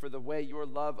thank you for the way your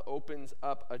love opens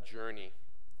up a journey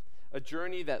a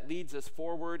journey that leads us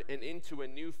forward and into a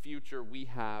new future we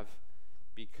have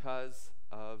because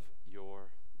of your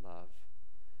love.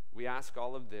 We ask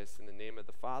all of this in the name of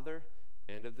the Father,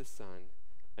 and of the Son,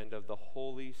 and of the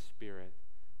Holy Spirit.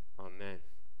 Amen.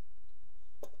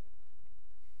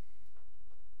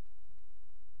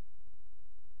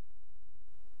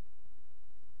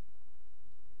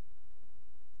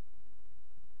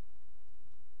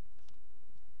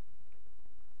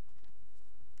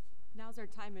 Now's our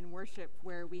time in worship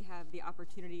where we have the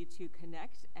opportunity to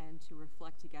connect and to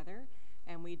reflect together.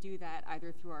 And we do that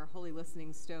either through our Holy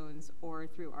Listening Stones or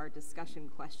through our discussion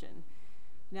question.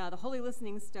 Now, the Holy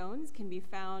Listening Stones can be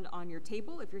found on your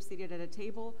table if you're seated at a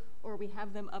table, or we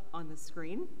have them up on the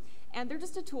screen. And they're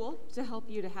just a tool to help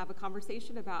you to have a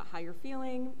conversation about how you're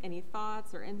feeling, any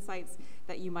thoughts or insights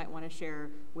that you might want to share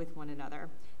with one another.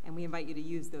 And we invite you to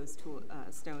use those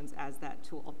stones as that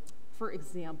tool. For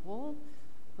example,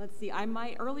 let's see,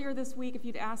 earlier this week, if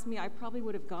you'd asked me, I probably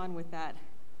would have gone with that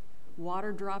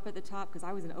water drop at the top because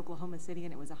I was in Oklahoma City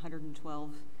and it was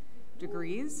 112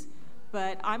 degrees.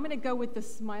 But I'm going to go with the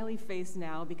smiley face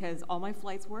now because all my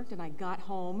flights worked and I got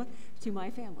home to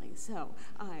my family. So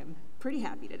I'm pretty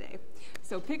happy today.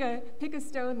 So pick a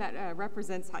stone that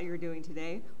represents how you're doing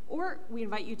today. Or we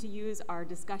invite you to use our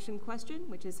discussion question,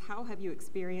 which is, how have you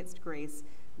experienced grace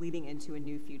leading into a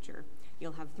new future?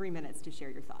 You'll have 3 minutes to share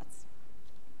your thoughts.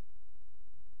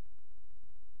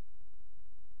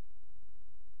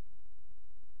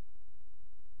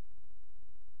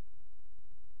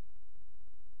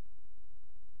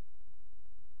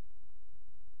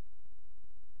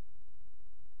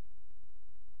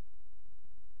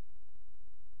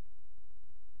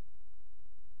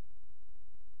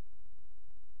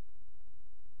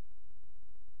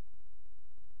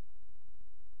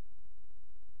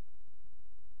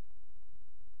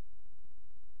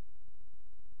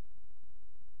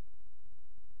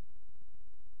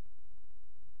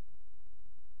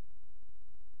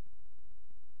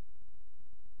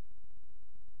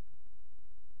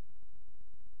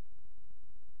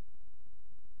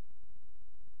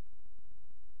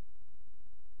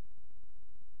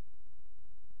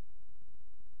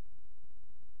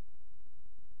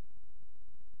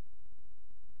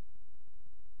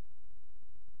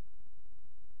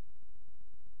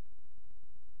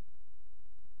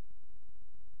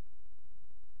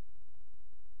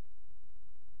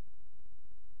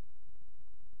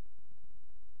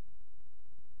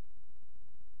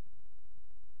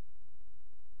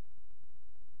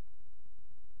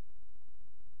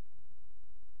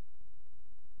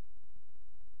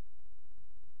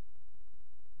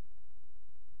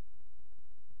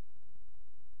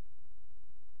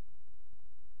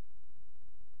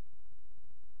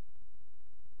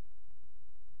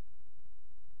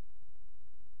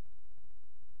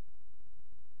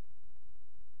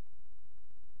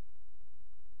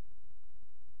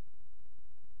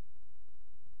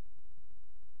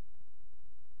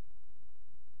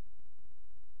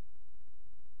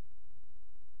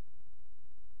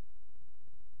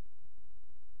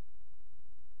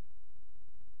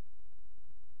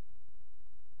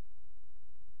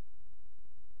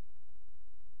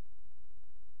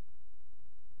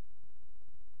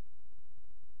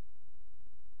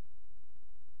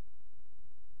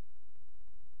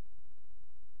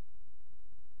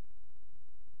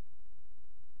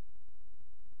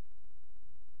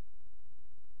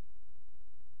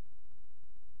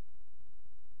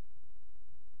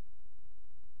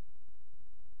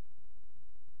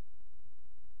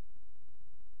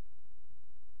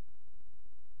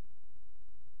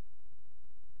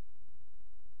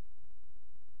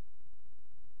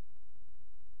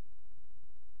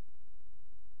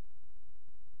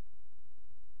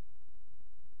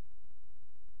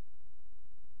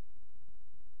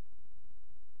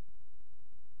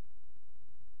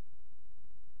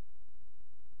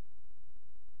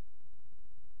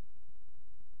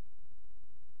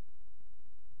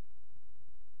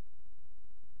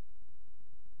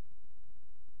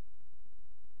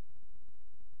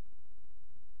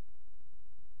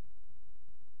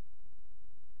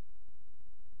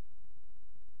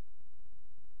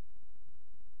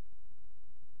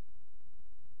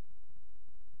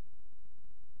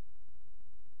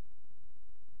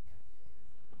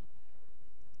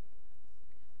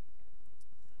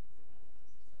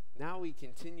 Now we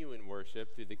continue in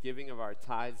worship through the giving of our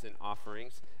tithes and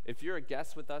offerings. If you're a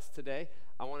guest with us today,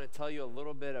 I want to tell you a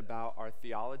little bit about our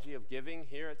theology of giving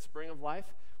here at Spring of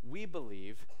Life. We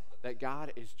believe that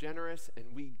God is generous, and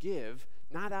we give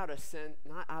not out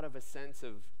of a sense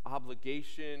of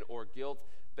obligation or guilt,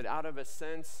 but out of a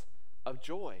sense of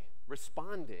joy,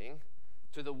 responding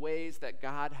to the ways that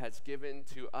God has given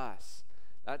to us.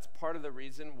 That's part of the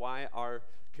reason why our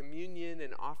communion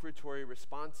and offertory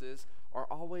responses are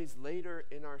always later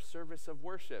in our service of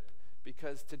worship,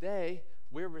 because today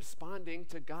we're responding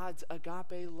to God's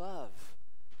agape love,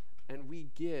 and we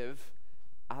give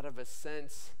out of a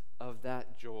sense of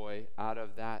that joy, out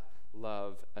of that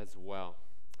love as well.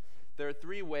 There are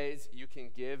 3 ways you can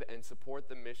give and support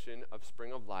the mission of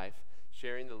Spring of Life,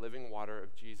 sharing the living water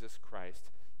of Jesus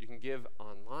Christ. You can give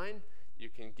online, you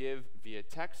can give via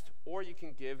text, or you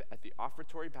can give at the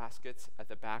offertory baskets at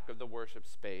the back of the worship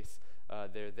space.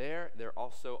 They're there. They're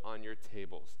also on your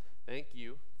tables. Thank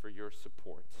you for your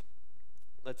support.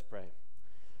 Let's pray.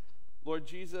 Lord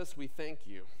Jesus, we thank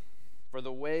you for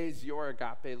the ways your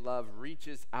agape love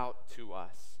reaches out to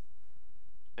us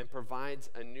and provides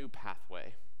a new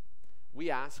pathway. We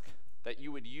ask that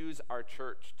you would use our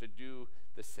church to do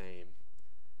the same,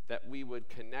 that we would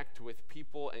connect with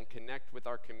people and connect with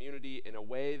our community in a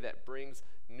way that brings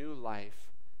new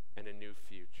life and a new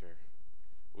future.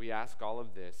 We ask all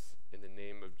of this in the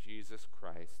name of Jesus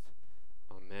Christ.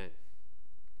 Amen.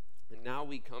 And now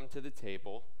we come to the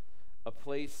table, a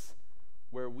place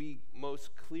where we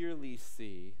most clearly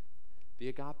see the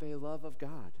agape love of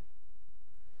God.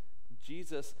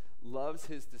 Jesus loves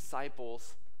his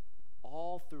disciples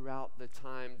all throughout the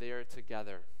time they are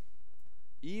together,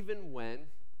 even when,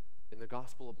 in the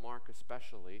Gospel of Mark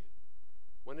especially,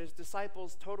 when his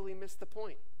disciples totally miss the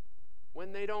point,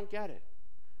 when they don't get it,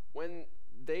 when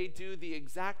they do the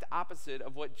exact opposite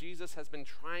of what Jesus has been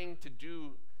trying to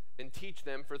do and teach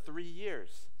them for 3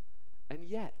 years. And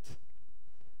yet,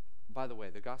 by the way,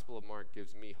 the Gospel of Mark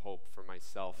gives me hope for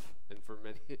myself and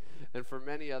for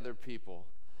many other people,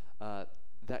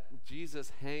 that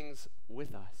Jesus hangs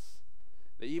with us,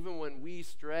 that even when we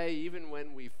stray, even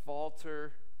when we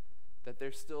falter, that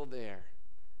they're still there.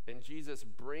 And Jesus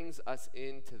brings us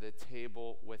into the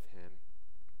table with him,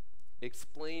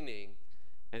 explaining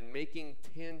and making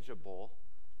tangible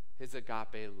his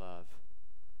agape love.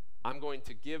 I'm going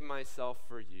to give myself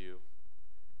for you,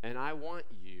 and I want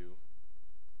you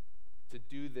to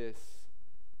do this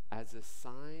as a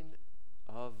sign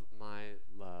of my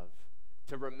love,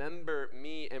 to remember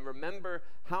me and remember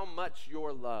how much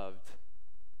you're loved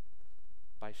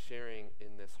by sharing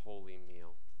in this holy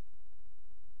meal.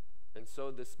 And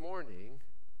so this morning,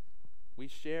 we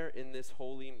share in this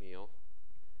holy meal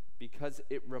because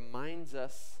it reminds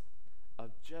us of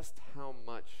just how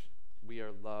much we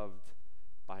are loved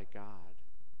by God.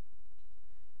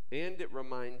 And it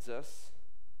reminds us,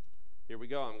 here we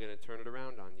go, I'm going to turn it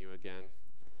around on you again.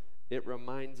 It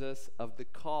reminds us of the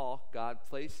call God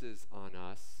places on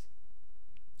us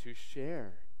to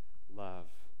share love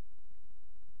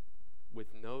with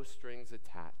no strings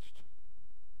attached.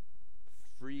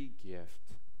 Free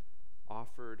gift,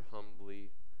 offered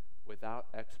humbly, without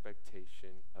expectation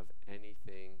of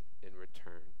anything in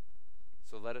return.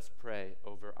 So let us pray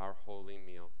over our holy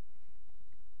meal.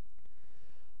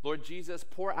 Lord Jesus,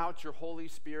 pour out your Holy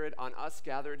Spirit on us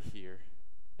gathered here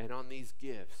and on these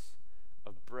gifts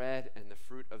of bread and the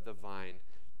fruit of the vine,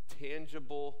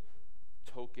 tangible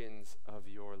tokens of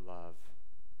your love.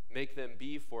 Make them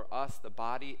be for us the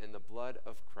body and the blood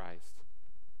of Christ,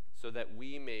 so that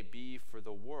we may be for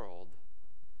the world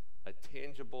a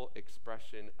tangible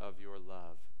expression of your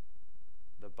love,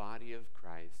 the body of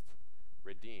Christ,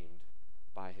 redeemed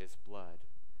by his blood.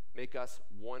 Make us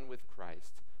one with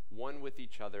Christ, one with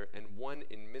each other, and one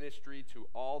in ministry to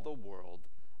all the world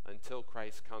until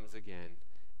Christ comes again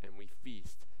and we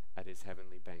feast at his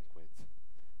heavenly banquet.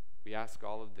 We ask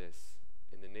all of this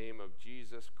in the name of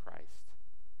Jesus Christ.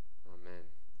 Amen.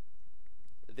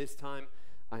 At this time,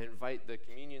 I invite the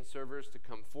communion servers to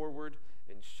come forward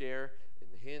and share in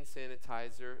the hand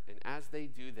sanitizer. And as they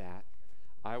do that,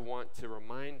 I want to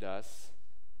remind us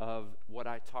of what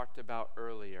I talked about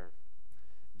earlier.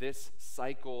 This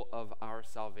cycle of our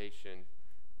salvation,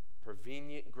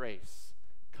 prevenient grace,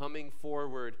 coming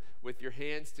forward with your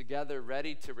hands together,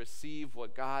 ready to receive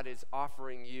what God is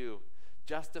offering you.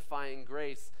 Justifying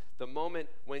grace, the moment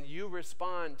when you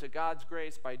respond to God's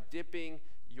grace by dipping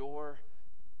your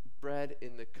bread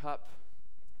in the cup,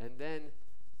 and then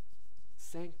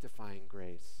sanctifying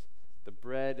grace, the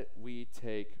bread we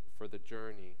take for the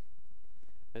journey.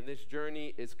 And this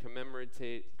journey is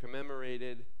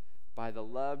commemorated by the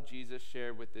love Jesus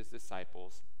shared with his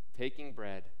disciples, taking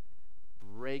bread,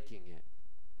 breaking it,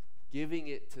 giving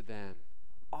it to them,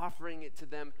 offering it to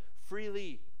them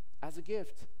freely as a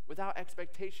gift, without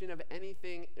expectation of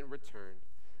anything in return.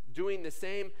 Doing the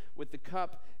same with the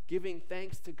cup, giving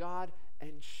thanks to God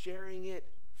and sharing it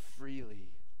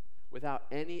freely, without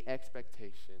any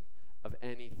expectation of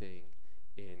anything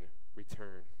in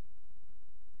return.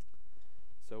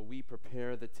 So we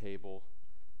prepare the table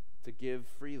to give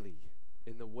freely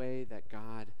in the way that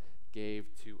God gave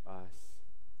to us.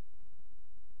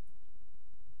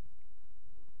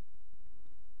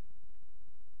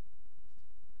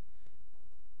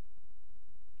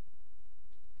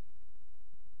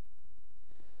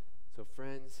 So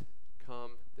friends,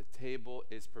 come, the table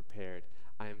is prepared.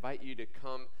 I invite you to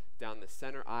come down the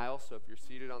center aisle. So if you're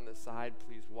seated on the side,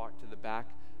 please walk to the back.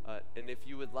 And if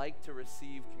you would like to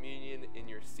receive communion in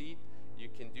your seat, you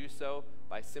can do so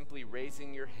by simply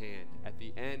raising your hand. At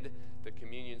the end, the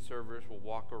communion servers will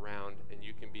walk around and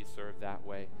you can be served that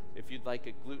way. If you'd like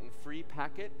a gluten-free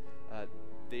packet,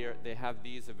 they have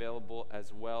these available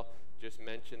as well. Just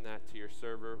mention that to your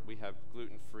server. We have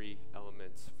gluten-free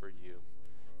elements for you.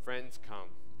 Friends, come.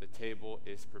 The table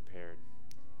is prepared.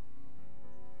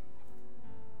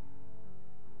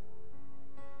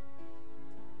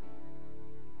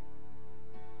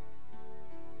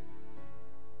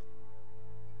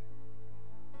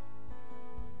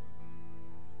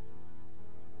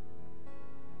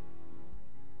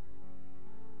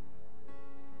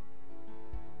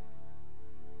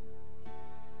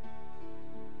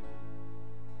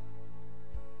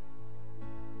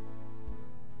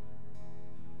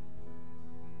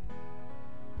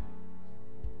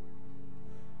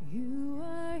 You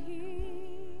are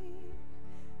here,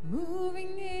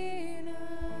 moving in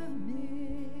our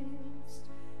midst.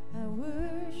 I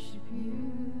worship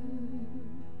you.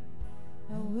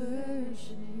 I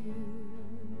worship you.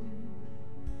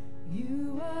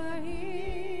 You are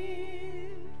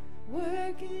here,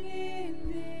 working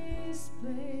in this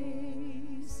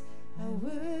place. I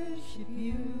worship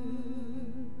you.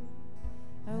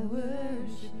 I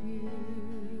worship you.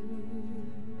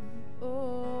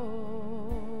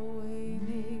 Oh,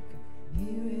 waymaker,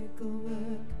 miracle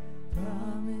work,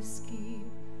 promise keep,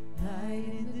 light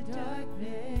in the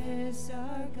darkness,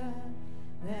 our God,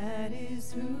 that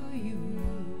is who you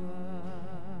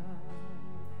are.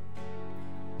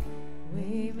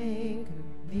 Waymaker,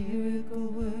 miracle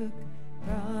work,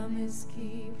 promise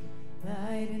keep,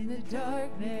 light in the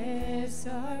darkness,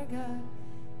 our God,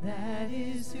 that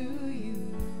is who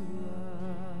you are.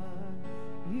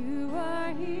 You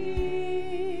are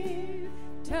here,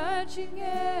 touching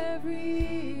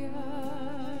every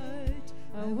heart.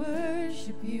 I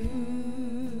worship you.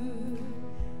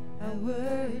 I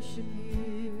worship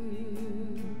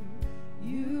you.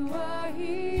 You are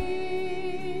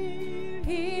here,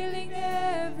 healing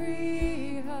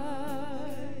every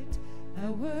heart. I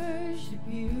worship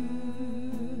you.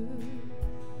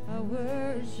 I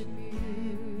worship you.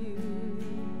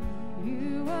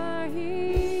 You are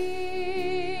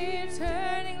here,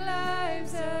 turning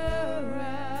lives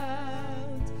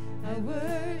around. I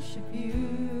worship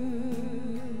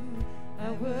you.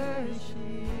 I worship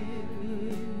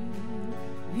you.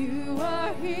 You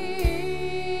are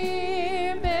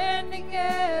here, mending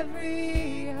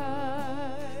every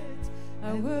heart.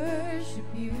 I worship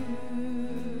you.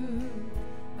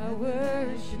 I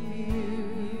worship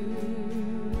you.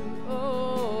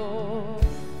 Oh,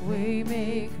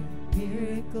 waymaker,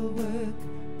 miracle work,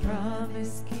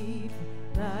 promise keep,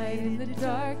 light in the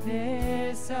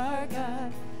darkness, our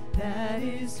God, that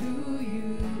is who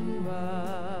you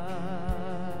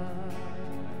are.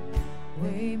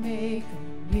 Waymaker,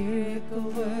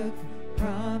 miracle work,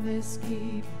 promise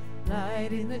keep,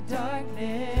 light in the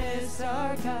darkness,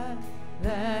 our God,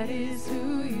 that is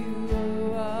who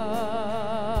you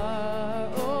are.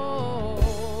 Oh,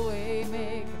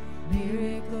 waymaker,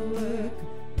 miracle work,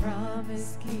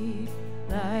 promise keep,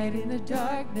 light in the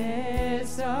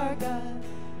darkness, our God,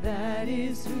 that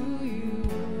is who you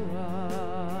are.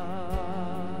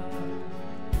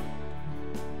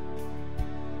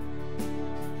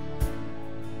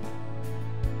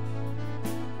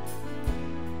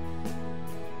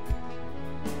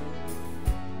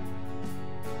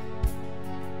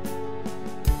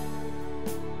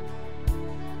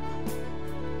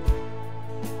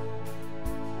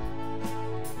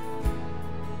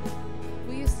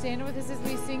 Will you stand with us as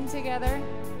we sing together?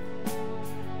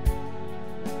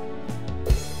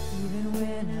 Even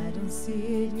when I don't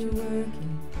see it, you're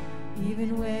working.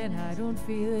 Even when I don't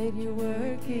feel it, you're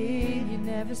working. You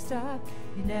never stop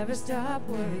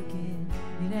working.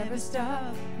 You never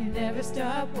stop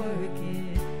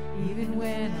working. Even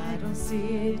when I don't see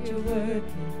it, you're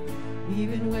working.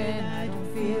 Even when I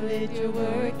don't feel it, you're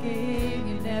working.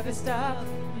 You never stop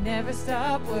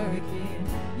working.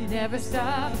 You never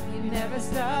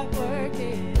stop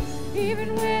working.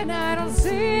 Even when I don't see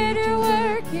it, you're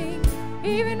working.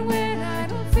 Even when I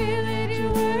don't feel it,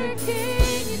 you're working.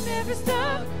 You never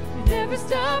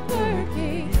stop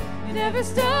working. You You never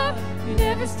stop, you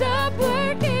never stop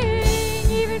working.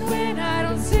 Even when I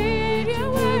don't see it, you're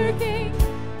working.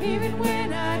 Even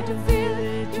when I don't feel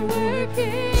it, you're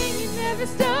working. You never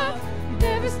stop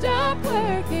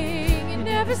working. You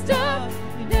never stop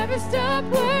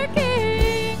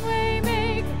working.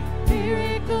 Waymaker,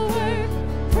 miracle work,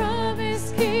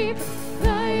 promise keep,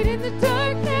 light in the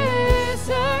darkness,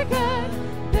 our God,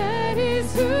 that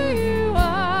is who you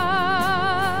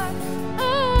are.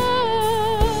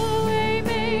 Oh,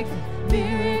 waymaker,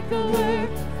 miracle work,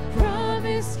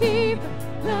 promise keep,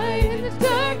 light in the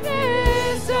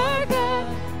darkness, our God,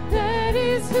 that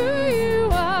is who you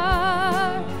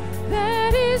are.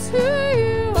 That is who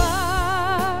you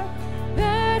are.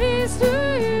 That is who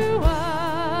you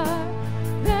are.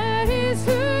 That is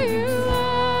who you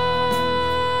are.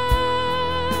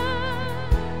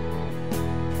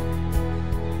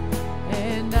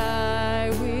 And I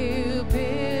will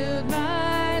build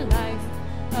my life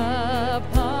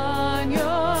upon your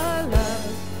love.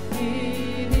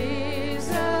 It is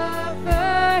a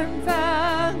firm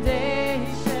foundation.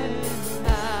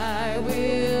 I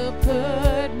will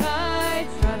put my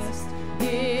trust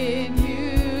in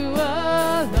you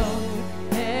alone,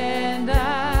 and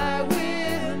I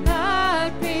will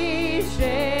not be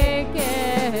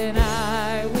shaken.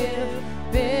 I will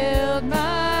build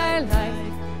my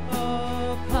life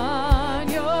upon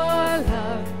your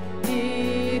love.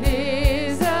 It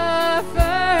is a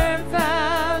firm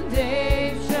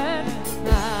foundation.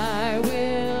 I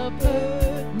will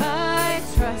put my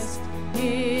trust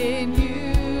in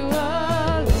you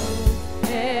alone,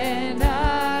 and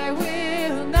I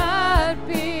will not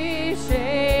be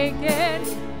shaken.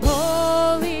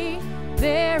 Holy,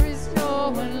 there is no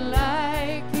one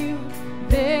like you.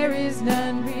 There is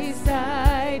none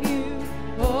beside you.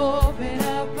 Open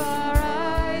up our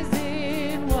eyes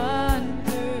in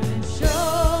wonder and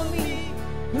show me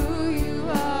who you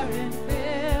are, and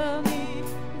fill me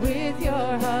with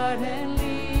your heart and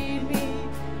lead me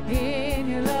in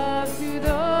your love to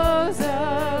those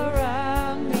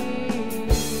around me.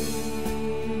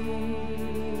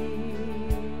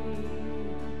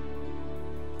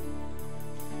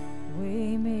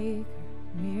 Waymaker,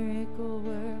 miracle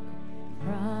work,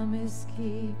 promise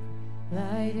keep,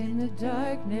 light in the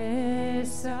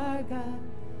darkness, our God,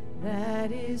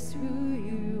 that is who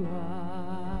you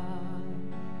are.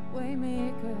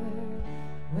 Waymaker,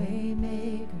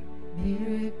 waymaker,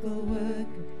 miracle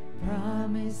worker,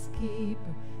 promise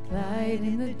keeper, light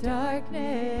in the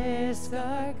darkness,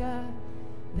 our God,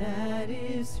 that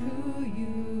is who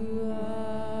you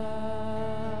are.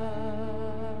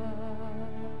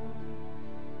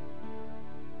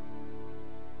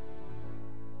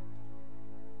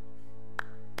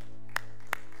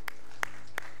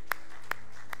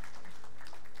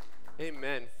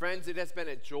 Amen. Friends, it has been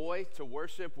a joy to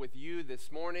worship with you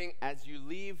this morning. As you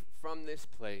leave from this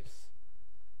place,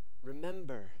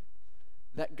 remember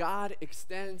that God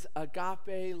extends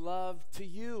agape love to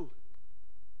you.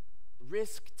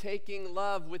 Risk-taking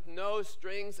love with no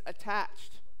strings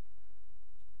attached.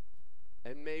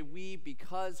 And may we,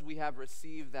 because we have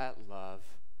received that love,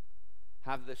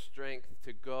 have the strength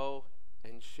to go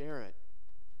and share it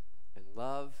and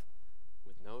love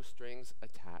with no strings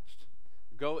attached.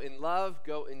 Go in love,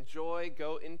 go in joy,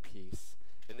 go in peace.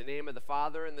 In the name of the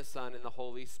Father, and the Son, and the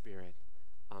Holy Spirit.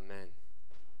 Amen.